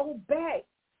to obey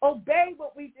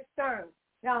what we discern.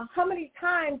 Now, how many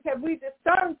times have we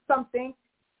discerned something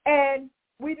and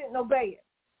we didn't obey it?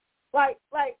 Like,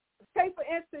 say for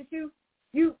instance,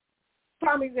 you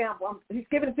prime example. He's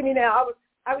giving it to me now.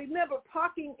 I remember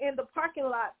parking in the parking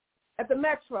lot at the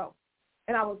Metro,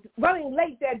 and I was running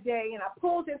late that day, and I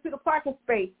pulled into the parking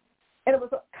space, and it was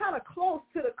kind of close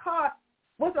to the car.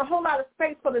 Wasn't a whole lot of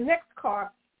space for the next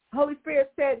car. The Holy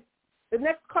Spirit said, the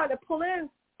next car to pull in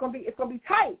it's gonna be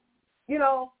tight, you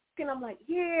know. And I'm like,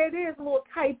 yeah, it is a little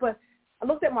tight, but I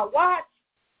looked at my watch,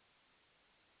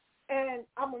 and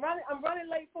I'm running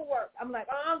late for work. I'm like,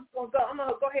 I'm gonna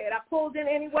go ahead. I pulled in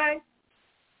anyway.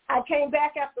 I came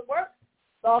back after work.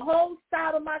 The whole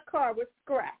side of my car was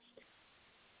scratched.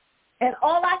 And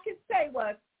all I could say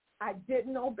was, I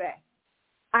didn't obey.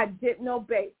 I didn't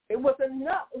obey. It wasn't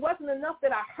enough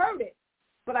that I heard it,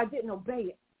 but I didn't obey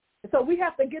it. And so we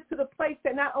have to get to the place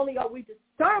that not only are we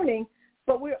discerning,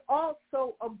 but we're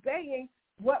also obeying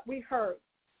what we heard.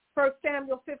 1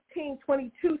 Samuel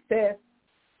 15:22 says,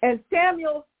 and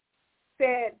Samuel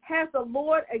said, has the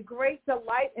Lord a great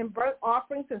delight in burnt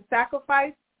offerings and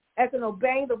sacrifice as in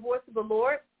obeying the voice of the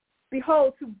Lord?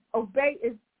 Behold, to obey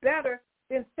is better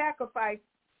than sacrifice,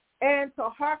 and to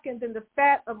hearken than the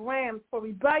fat of rams. For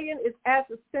rebellion is as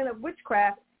the sin of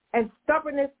witchcraft, and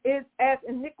stubbornness is as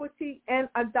iniquity and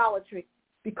idolatry.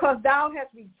 Because thou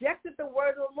hast rejected the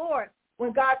word of the Lord,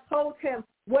 when God told him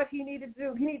what he needed to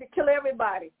do. He needed to kill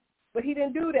everybody, but he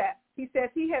didn't do that. He says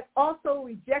he has also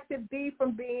rejected thee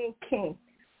from being king.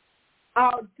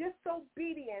 Our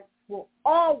disobedience will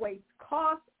always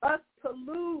cause us to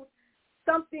lose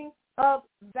something of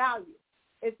value.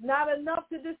 It's not enough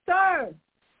to discern,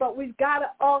 but we've got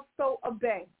to also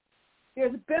obey.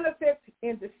 There's benefits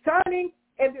in discerning,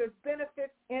 and there's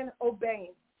benefits in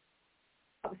obeying.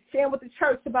 I was sharing with the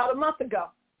church about a month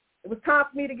ago. It was time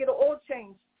for me to get an oil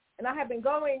change, and I had been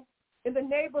going in the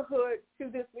neighborhood to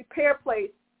this repair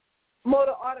place,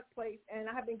 motor auto place, and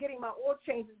I have been getting my oil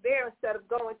changes there instead of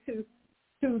going to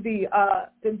the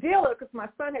dealer because my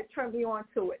son had turned me on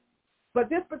to it. But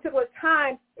this particular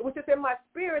time, it was just in my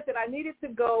spirit that I needed to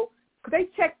go because they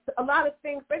checked a lot of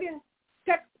things. They didn't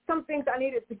check some things I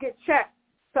needed to get checked.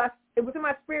 So it was in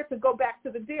my spirit to go back to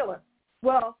the dealer.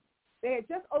 Well, they had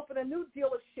just opened a new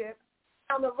dealership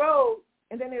down the road,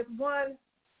 and then there's one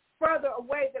further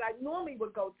away that I normally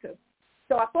would go to.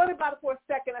 So I thought about it for a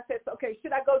second. I said, okay,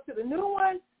 should I go to the new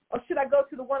one or should I go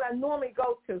to the one I normally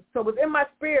go to? So it was in my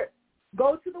spirit,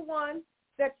 go to the one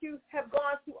that you have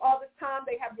gone to all this time.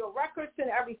 They have your records and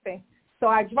everything. So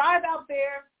I drive out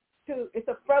there it's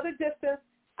a further distance.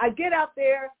 I get out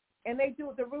there, and they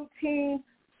do the routine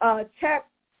check,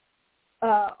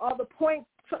 all the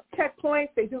checkpoints.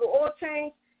 They do the oil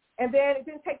change, and then it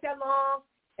didn't take that long.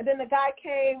 And then the guy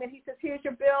came, and he says, here's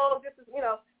your bill. This is,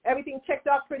 everything checked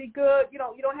off pretty good. You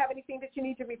don't have anything that you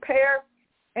need to repair.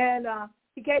 And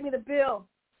he gave me the bill,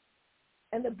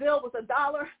 and the bill was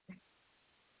 $1.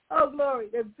 Oh, glory.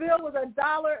 The bill was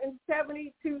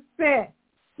 $1.72.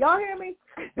 Y'all hear me?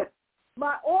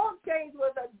 My oil change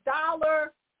was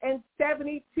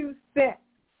 $1.72.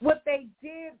 What they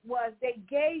did was they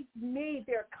gave me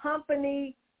their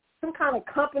company, some kind of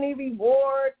company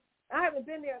reward. I haven't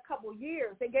been there a couple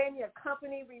years. They gave me a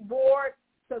company reward.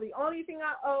 So the only thing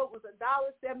I owed was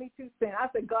 $1.72. I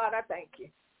said, God, I thank you.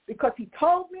 Because he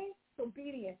told me it's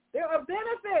obedience. There are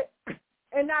benefits,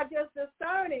 and not just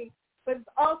discerning, but it's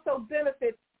also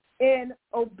benefits in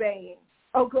obeying.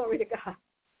 Oh, glory to God.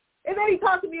 And then he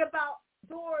talked to me about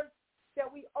doors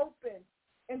that we open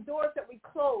and doors that we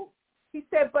close. He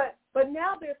said, but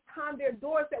now there are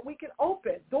doors that we can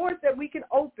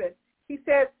open, He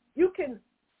said, you can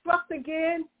trust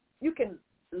again, you can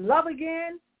love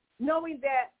again, knowing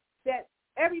that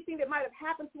everything that might have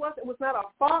happened to us, it was not our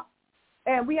fault,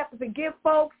 and we have to forgive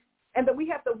folks, and that we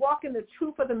have to walk in the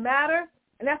truth of the matter.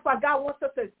 And that's why God wants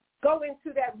us to go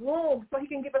into that room so he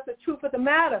can give us the truth of the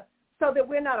matter so that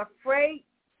we're not afraid.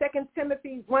 2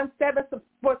 Timothy 1:7,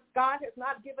 for God has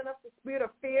not given us the spirit of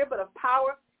fear, but of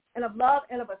power and of love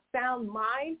and of a sound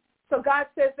mind. So God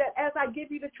says that as I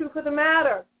give you the truth of the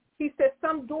matter, he says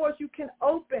some doors you can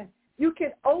open. You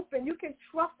can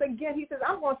trust again. He says,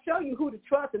 I'm going to show you who to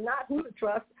trust and not who to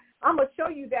trust. I'm going to show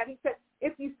you that. He said,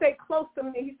 if you stay close to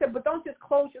me, he said, but don't just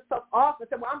close yourself off and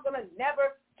say, well, I'm going to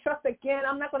never trust again.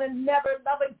 I'm not going to never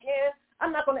love again.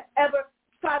 I'm not going to ever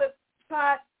try to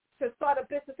start a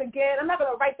business again. I'm not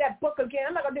going to write that book again.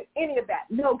 I'm not going to do any of that.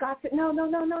 No, God said, no.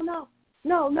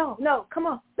 Come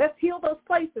on. Let's heal those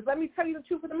places. Let me tell you the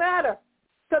truth of the matter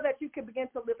so that you can begin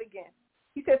to live again.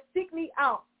 He says, seek me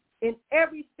out in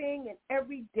everything and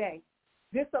every day.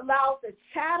 This allows the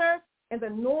chatter and the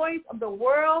noise of the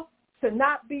world to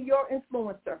not be your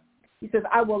influencer. He says,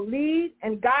 I will lead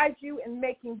and guide you in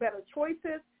making better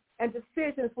choices and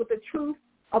decisions with the truth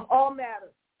of all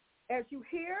matters. As you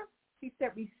hear, he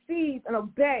said, receive and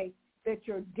that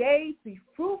your days be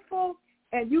fruitful,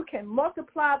 and you can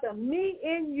multiply the me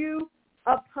in you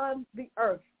upon the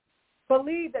earth.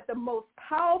 Believe that the most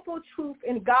powerful truth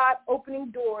in God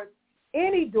opening doors,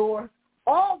 any doors,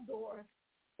 all doors,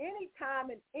 anytime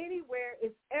and anywhere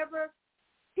is ever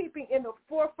keeping in the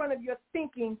forefront of your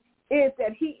thinking is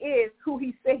that he is who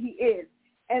he say he is.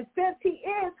 And since he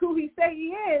is who he say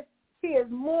he is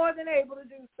more than able to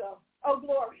do so. Oh,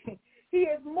 glory. He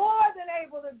is more than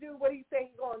able to do what he say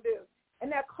he's going to do.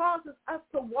 And that causes us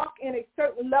to walk in a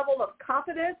certain level of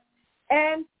confidence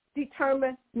and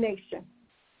determination.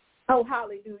 Oh,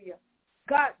 hallelujah.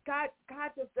 God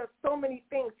just does so many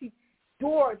things.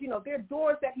 Doors, there are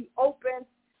doors that he opens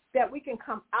that we can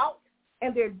come out,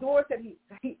 and there are doors that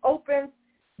he opens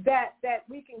that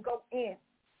we can go in.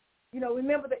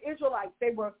 Remember the Israelites,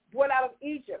 they were brought out of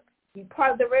Egypt. He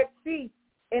parted the Red Sea,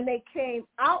 and they came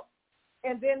out,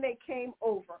 and then they came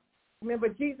over. Remember,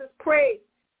 Jesus prayed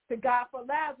to God for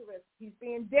Lazarus. He's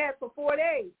been dead for 4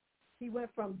 days. He went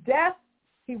from death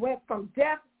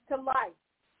to life.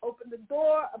 Opened the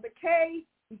door of the cave.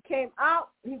 He came out.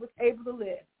 He was able to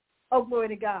live. Oh, glory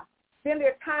to God. Then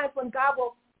there are times when God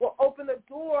will open the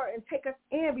door and take us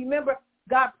in. Remember,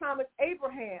 God promised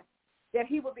Abraham that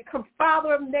he would become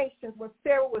father of nations when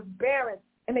Sarah was barren,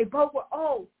 and they both were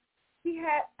old. He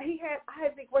had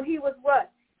Isaac when he was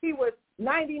what? He was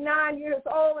 99 years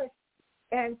old,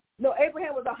 and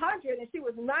Abraham was 100, and she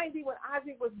was 90 when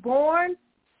Isaac was born.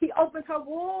 He opened her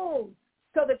womb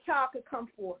so the child could come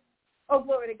forth. Oh,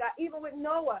 glory to God. Even with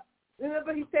Noah,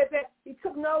 remember he said that he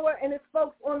took Noah and his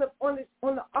folks on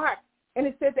the ark, and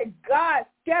it said that God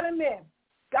shut him in.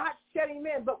 God shut him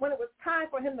in, but when it was time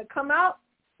for him to come out,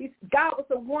 God was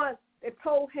the one that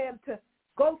told him to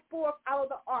go forth out of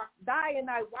the ark, thy and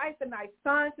thy wife and thy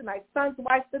son's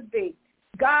wife to be.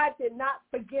 God did not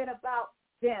forget about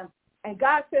them. And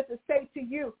God says to say to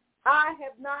you, I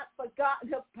have not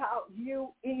forgotten about you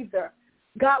either.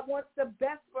 God wants the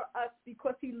best for us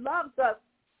because he loves us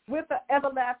with an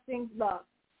everlasting love.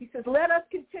 He says, let us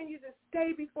continue to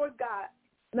stay before God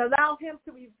and allow him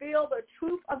to reveal the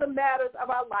truth of the matters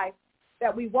of our life,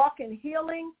 that we walk in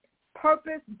healing,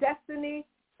 purpose, destiny,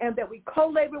 and that we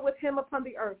co-labor with him upon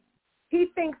the earth. He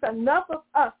thinks enough of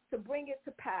us to bring it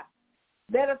to pass.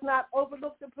 Let us not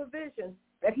overlook the provision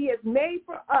that he has made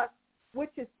for us, which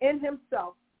is in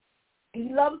himself. He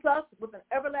loves us with an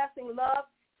everlasting love,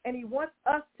 and he wants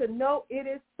us to know it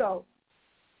is so.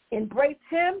 Embrace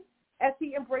him as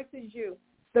he embraces you.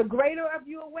 The greater of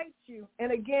you awaits you.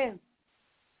 And again,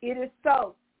 it is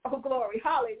so. Oh, glory.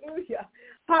 Hallelujah.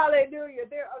 Hallelujah.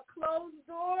 There are closed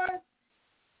doors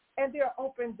and there are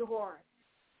open doors.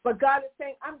 But God is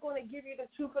saying, I'm going to give you the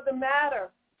truth of the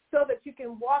matter so that you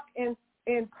can walk in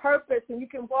purpose and you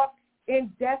can walk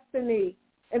in destiny,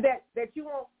 and that you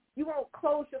won't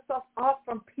close yourself off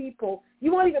from people.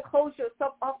 You won't even close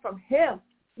yourself off from him.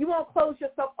 You won't close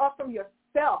yourself off from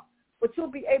yourself, but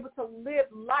you'll be able to live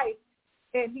life.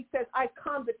 And he says, I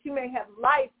come that you may have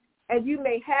life and you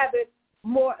may have it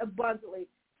more abundantly.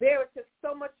 There is just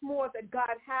so much more that God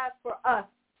has for us.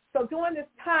 So during this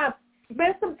time,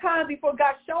 spend some time before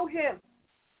God. Show him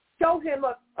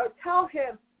or tell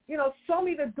him, show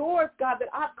me the doors, God, that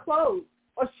I've closed,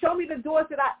 or show me the doors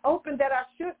that I opened that I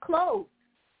should close.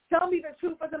 Tell me the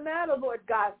truth of the matter, Lord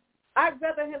God. I'd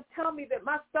rather him tell me that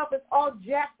my stuff is all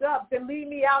jacked up than leave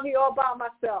me out here all by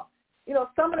myself.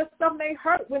 Some of the stuff may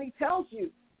hurt when he tells you,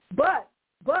 but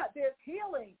there's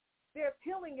healing. There's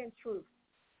healing in truth.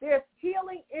 There's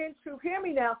healing in truth. Hear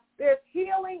me now. There's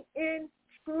healing in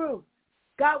truth.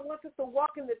 God wants us to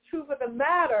walk in the truth of the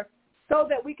matter so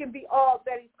that we can be all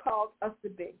that he's called us to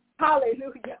be.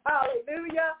 Hallelujah.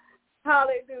 Hallelujah.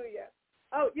 Hallelujah.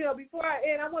 Oh, before I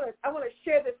end, I want to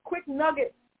share this quick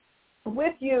nugget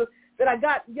with you that I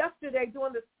got yesterday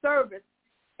during the service.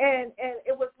 And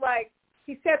it was like,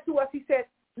 he said to us,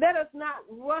 let us not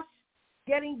rush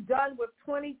getting done with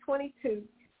 2022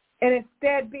 and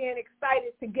instead being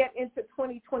excited to get into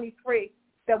 2023,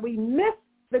 that we miss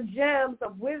the gems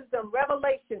of wisdom,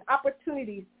 revelation,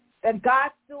 opportunities that God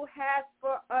still has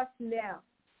for us now.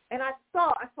 And I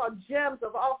saw gems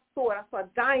of all sorts. I saw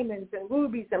diamonds and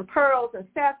rubies and pearls and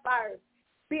sapphires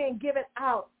being given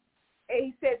out. And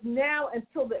he said, now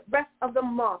until the rest of the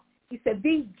month, he said,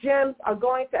 these gems are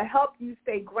going to help you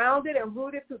stay grounded and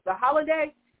rooted through the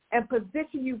holiday and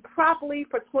position you properly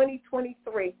for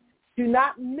 2023. Do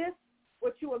not miss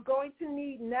what you are going to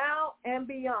need now and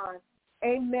beyond.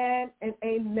 Amen and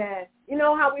amen. You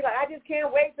know how I just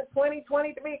can't wait till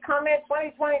 2023 come in.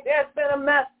 2020, it's been a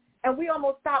mess. And we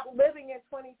almost stopped living in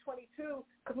 2022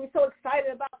 because we're so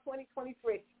excited about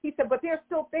 2023. He said, but there's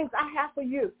still things I have for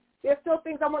you. There's still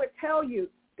things I want to tell you.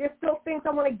 There's still things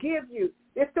want to give you.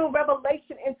 There's still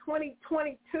revelation in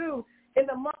 2022 in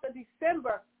the month of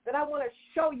December that I want to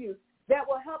show you that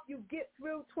will help you get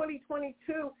through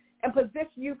 2022 and position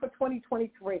you for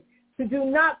 2023. So do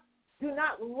not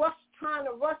rush, trying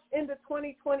to rush into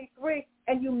 2023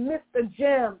 and you miss the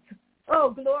gems.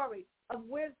 Oh, glory of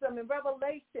wisdom and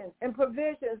revelation and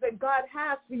provisions that God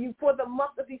has for you for the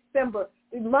month of December.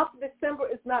 The month of December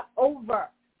is not over.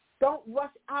 Don't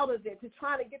rush out of it to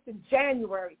try to get to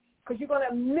January because you're going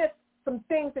to miss some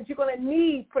things that you're going to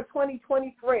need for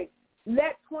 2023.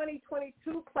 Let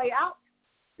 2022 play out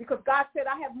because God said,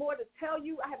 I have more to tell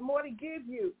you. I have more to give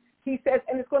you. He says,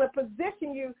 and it's going to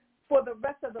position you for the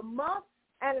rest of the month,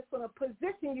 and it's going to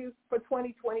position you for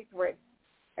 2023.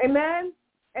 Amen,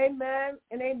 amen,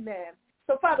 and amen.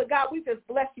 So, Father God, we just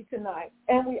bless you tonight,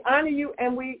 and we honor you,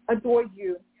 and we adore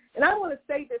you. And I want to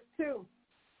say this, too,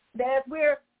 that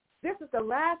this is the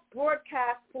last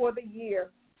broadcast for the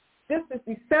year. This is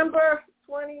December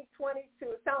 2022.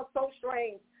 It sounds so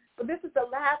strange, but this is the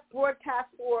last broadcast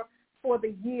for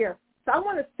the year. So I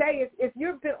want to say if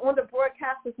you've been on the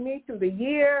broadcast with me through the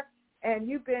year and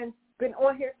you've been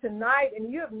on here tonight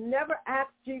and you have never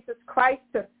asked Jesus Christ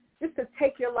to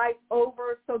take your life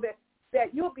over so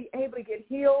that you'll be able to get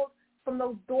healed from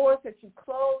those doors that you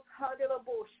closed,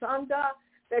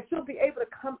 that you'll be able to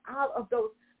come out of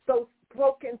those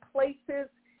broken places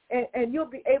and you'll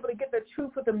be able to get the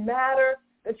truth of the matter,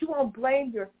 that you won't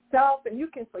blame yourself and you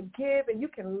can forgive and you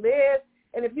can live.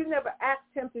 And if you've never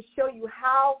asked him to show you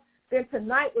how, then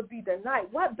tonight would be the night.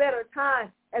 What better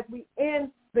time as we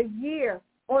end the year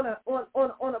on a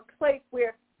place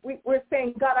where we're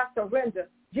saying, God, I surrender.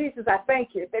 Jesus, I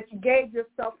thank you that you gave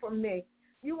yourself for me.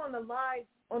 You on the line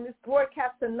on this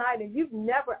broadcast tonight, and you've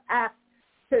never asked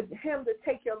him to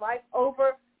take your life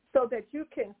over so that you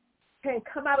can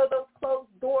come out of those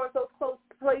closed doors, those closed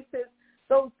places,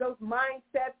 those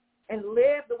mindsets, and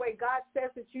live the way God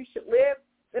says that you should live,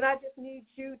 then I just need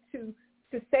you to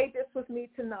say this with me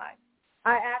tonight.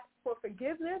 I ask for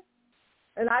forgiveness,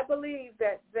 and I believe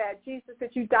that Jesus,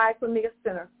 that you died for me, a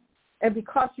sinner. And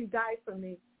because you died for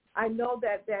me, I know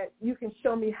that you can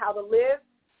show me how to live,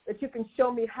 that you can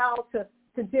show me how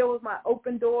to deal with my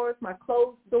open doors, my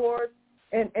closed doors,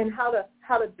 and how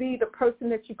to be the person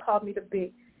that you called me to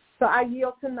be. So I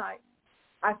yield tonight.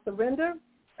 I surrender,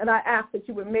 and I ask that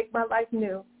you would make my life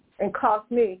new and cause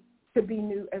me to be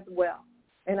new as well.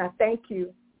 And I thank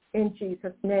you in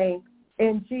Jesus' name.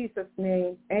 In Jesus'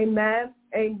 name, amen,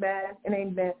 amen, and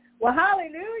amen. Well,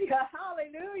 hallelujah,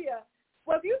 hallelujah.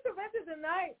 Well, if you surrender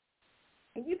tonight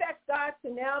and you've asked God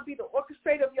to now be the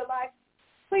orchestrator of your life,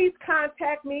 please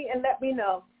contact me and let me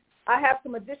know. I have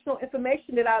some additional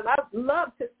information that I'd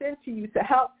love to send to you to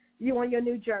help you on your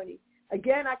new journey.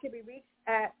 Again, I can be reached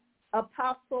at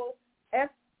Apostle S.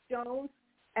 Jones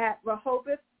at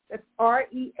Rehoboth. That's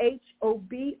REHOBOTH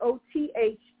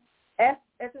S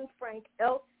as in Frank,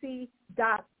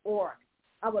 LC.org.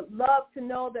 I would love to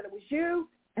know that it was you,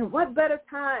 and what better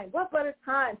time,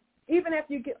 even if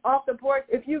you get off the board,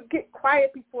 if you get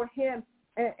quiet before him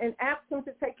and ask him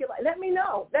to take your life, let me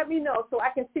know so I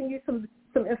can send you some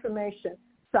information.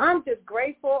 So I'm just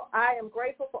grateful. I am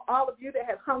grateful for all of you that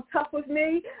have hung tough with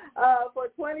me for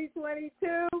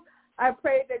 2022. I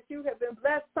pray that you have been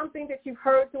blessed. Something that you've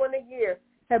heard during the year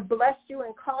have blessed you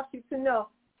and caused you to know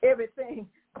everything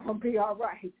going to be all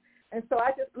right. And so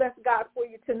I just bless God for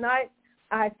you tonight.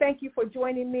 I thank you for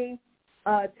joining me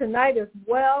tonight as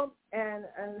well. And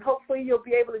hopefully you'll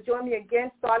be able to join me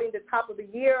again starting the top of the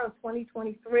year of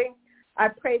 2023. I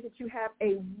pray that you have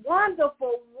a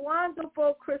wonderful,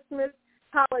 wonderful Christmas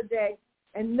holiday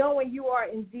and knowing you are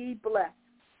indeed blessed.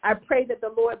 I pray that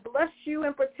the Lord bless you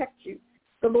and protect you.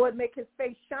 The Lord make his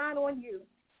face shine on you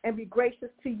and be gracious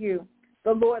to you.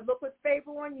 The Lord look with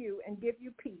favor on you and give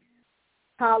you peace.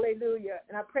 Hallelujah.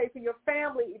 And I pray for your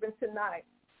family even tonight.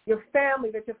 Your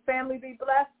family, that your family be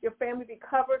blessed, your family be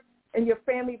covered, and your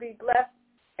family be blessed,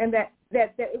 and that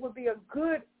it will be a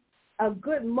good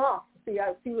month. See,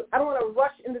 I don't want to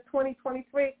rush into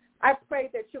 2023. I pray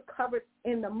that you're covered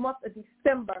in the month of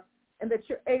December and that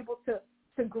you're able to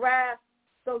grasp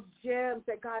those gems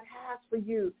that God has for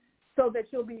you so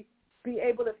that you'll be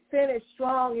able to finish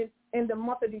strong in the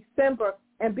month of December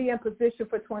and be in position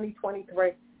for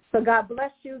 2023. So God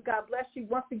bless you. God bless you.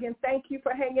 Once again, thank you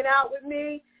for hanging out with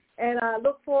me. And I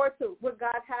look forward to what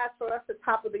God has for us at the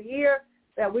top of the year,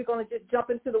 that we're going to just jump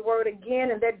into the word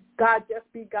again and let God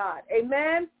just be God.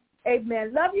 Amen.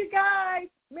 Amen. Love you guys.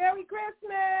 Merry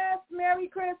Christmas. Merry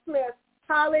Christmas.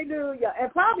 Hallelujah.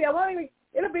 And probably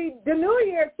it'll be the New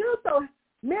Year too. So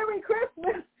Merry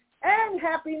Christmas and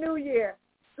Happy New Year.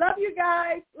 Love you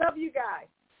guys. Love you guys.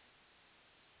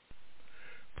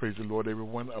 Praise the Lord,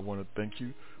 everyone. I want to thank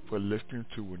you for listening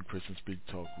to When Christians Speak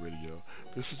Talk Radio.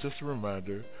 This is just a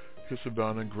reminder. His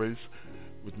Abounding Grace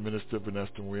with Minister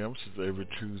Vanessa Williams is every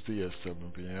Tuesday at 7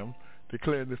 p.m.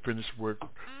 Declaring the Finished Work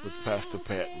with Pastor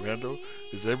Pat Randall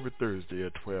is every Thursday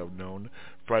at 12 noon.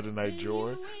 Friday Night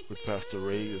Joy with Pastor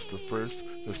Ray is the first,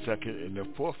 the second, and the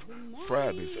fourth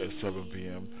Fridays at 7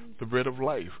 p.m. The Bread of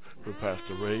Life with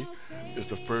Pastor Ray is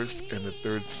the first and the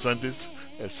third Sundays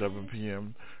at 7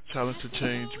 p.m. Challenge to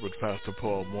Change with Pastor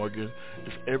Paul Morgan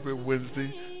is every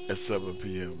Wednesday at 7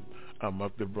 p.m. Our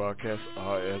monthly broadcasts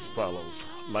are as follows.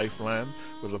 Lifeline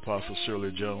with Apostle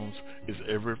Shirley Jones is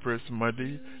every first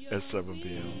Monday at 7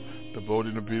 p.m. The Bold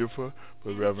and the Beautiful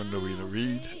with Reverend Norina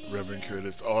Reed, Reverend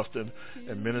Curtis Austin,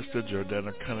 and Minister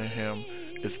Jordana Cunningham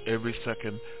is every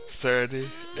second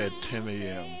Saturday at 10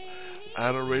 a.m.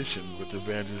 Adoration with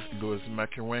Evangelist Louis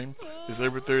McElwain is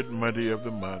every third Monday of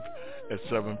the month at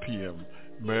 7 p.m.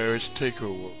 Marriage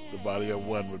Takeover, the Body of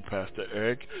One with Pastor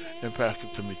Eric and Pastor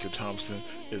Tamika Thompson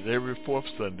is every fourth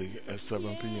Sunday at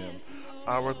 7 p.m.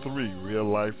 Hour 3, Real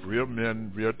Life, Real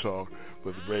Men, Real Talk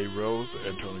with Ray Rose,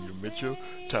 Antonio Mitchell,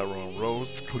 Tyrone Rose,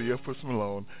 Cleophas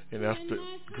Malone, and Esther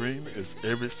Green is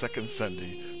every second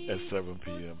Sunday at 7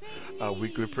 p.m. Our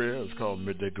weekly prayer is called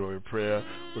Midday Glory Prayer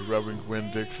with Reverend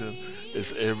Gwen Dixon.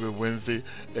 It's every Wednesday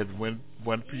at 1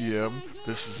 p.m.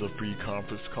 This is a free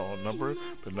conference call number.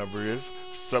 The number is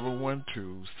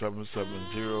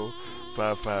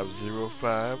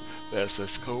 712-770-5505. The access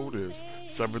code is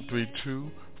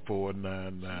 732-499.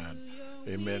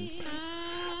 Amen.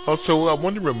 Also, I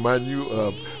want to remind you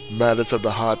of Matters of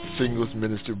the Heart Singles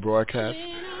Ministry broadcast.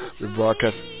 We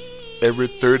broadcast every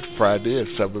third Friday at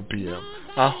 7 p.m.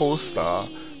 Our hosts are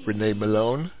Renee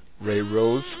Malone, Ray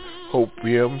Rose, Hope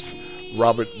Williams,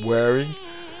 Robert Waring,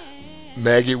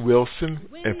 Maggie Wilson,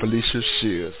 and Felicia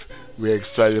Shears. We're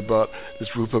excited about this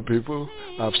group of people,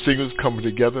 our singers coming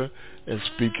together and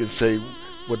speak and say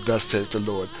what thus says the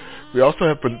Lord. We also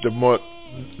have the more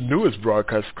newest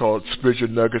broadcast called Spiritual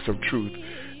Nuggets of Truth,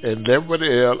 and that will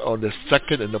air on the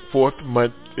second and the fourth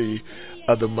Monday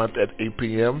of the month at 8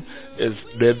 p.m. is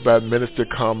led by Minister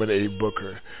Karmen A.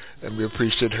 Booker. And we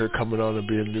appreciate her coming on and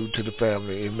being new to the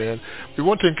family. Amen. We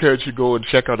want to encourage you to go and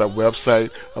check out our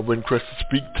website of When Christians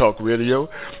Speak Talk Radio.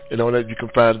 And on that you can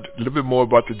find a little bit more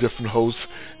about the different hosts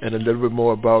and a little bit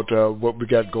more about what we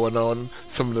got going on,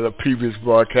 some of the previous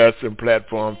broadcasts and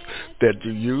platforms that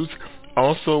you use.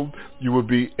 Also, you will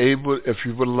be able, if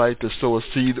you would like to sow a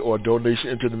seed or a donation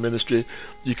into the ministry,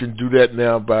 you can do that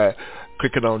now by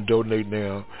clicking on Donate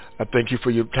Now. I thank you for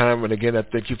your time, and again, I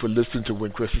thank you for listening to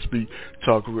When Christians Speak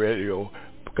Talk Radio.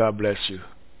 God bless you.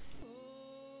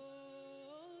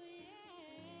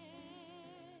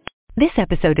 This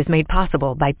episode is made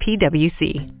possible by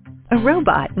PwC. A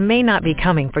robot may not be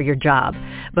coming for your job,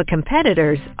 but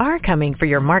competitors are coming for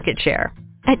your market share.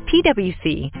 At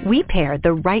PwC, we pair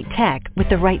the right tech with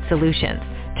the right solutions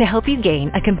to help you gain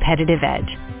a competitive edge.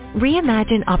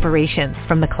 Reimagine operations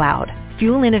from the cloud,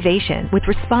 fuel innovation with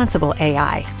responsible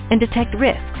AI, and detect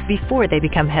risks before they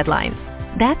become headlines.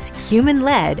 That's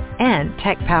human-led and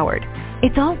tech-powered.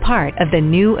 It's all part of The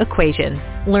New Equation.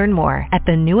 Learn more at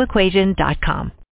thenewequation.com.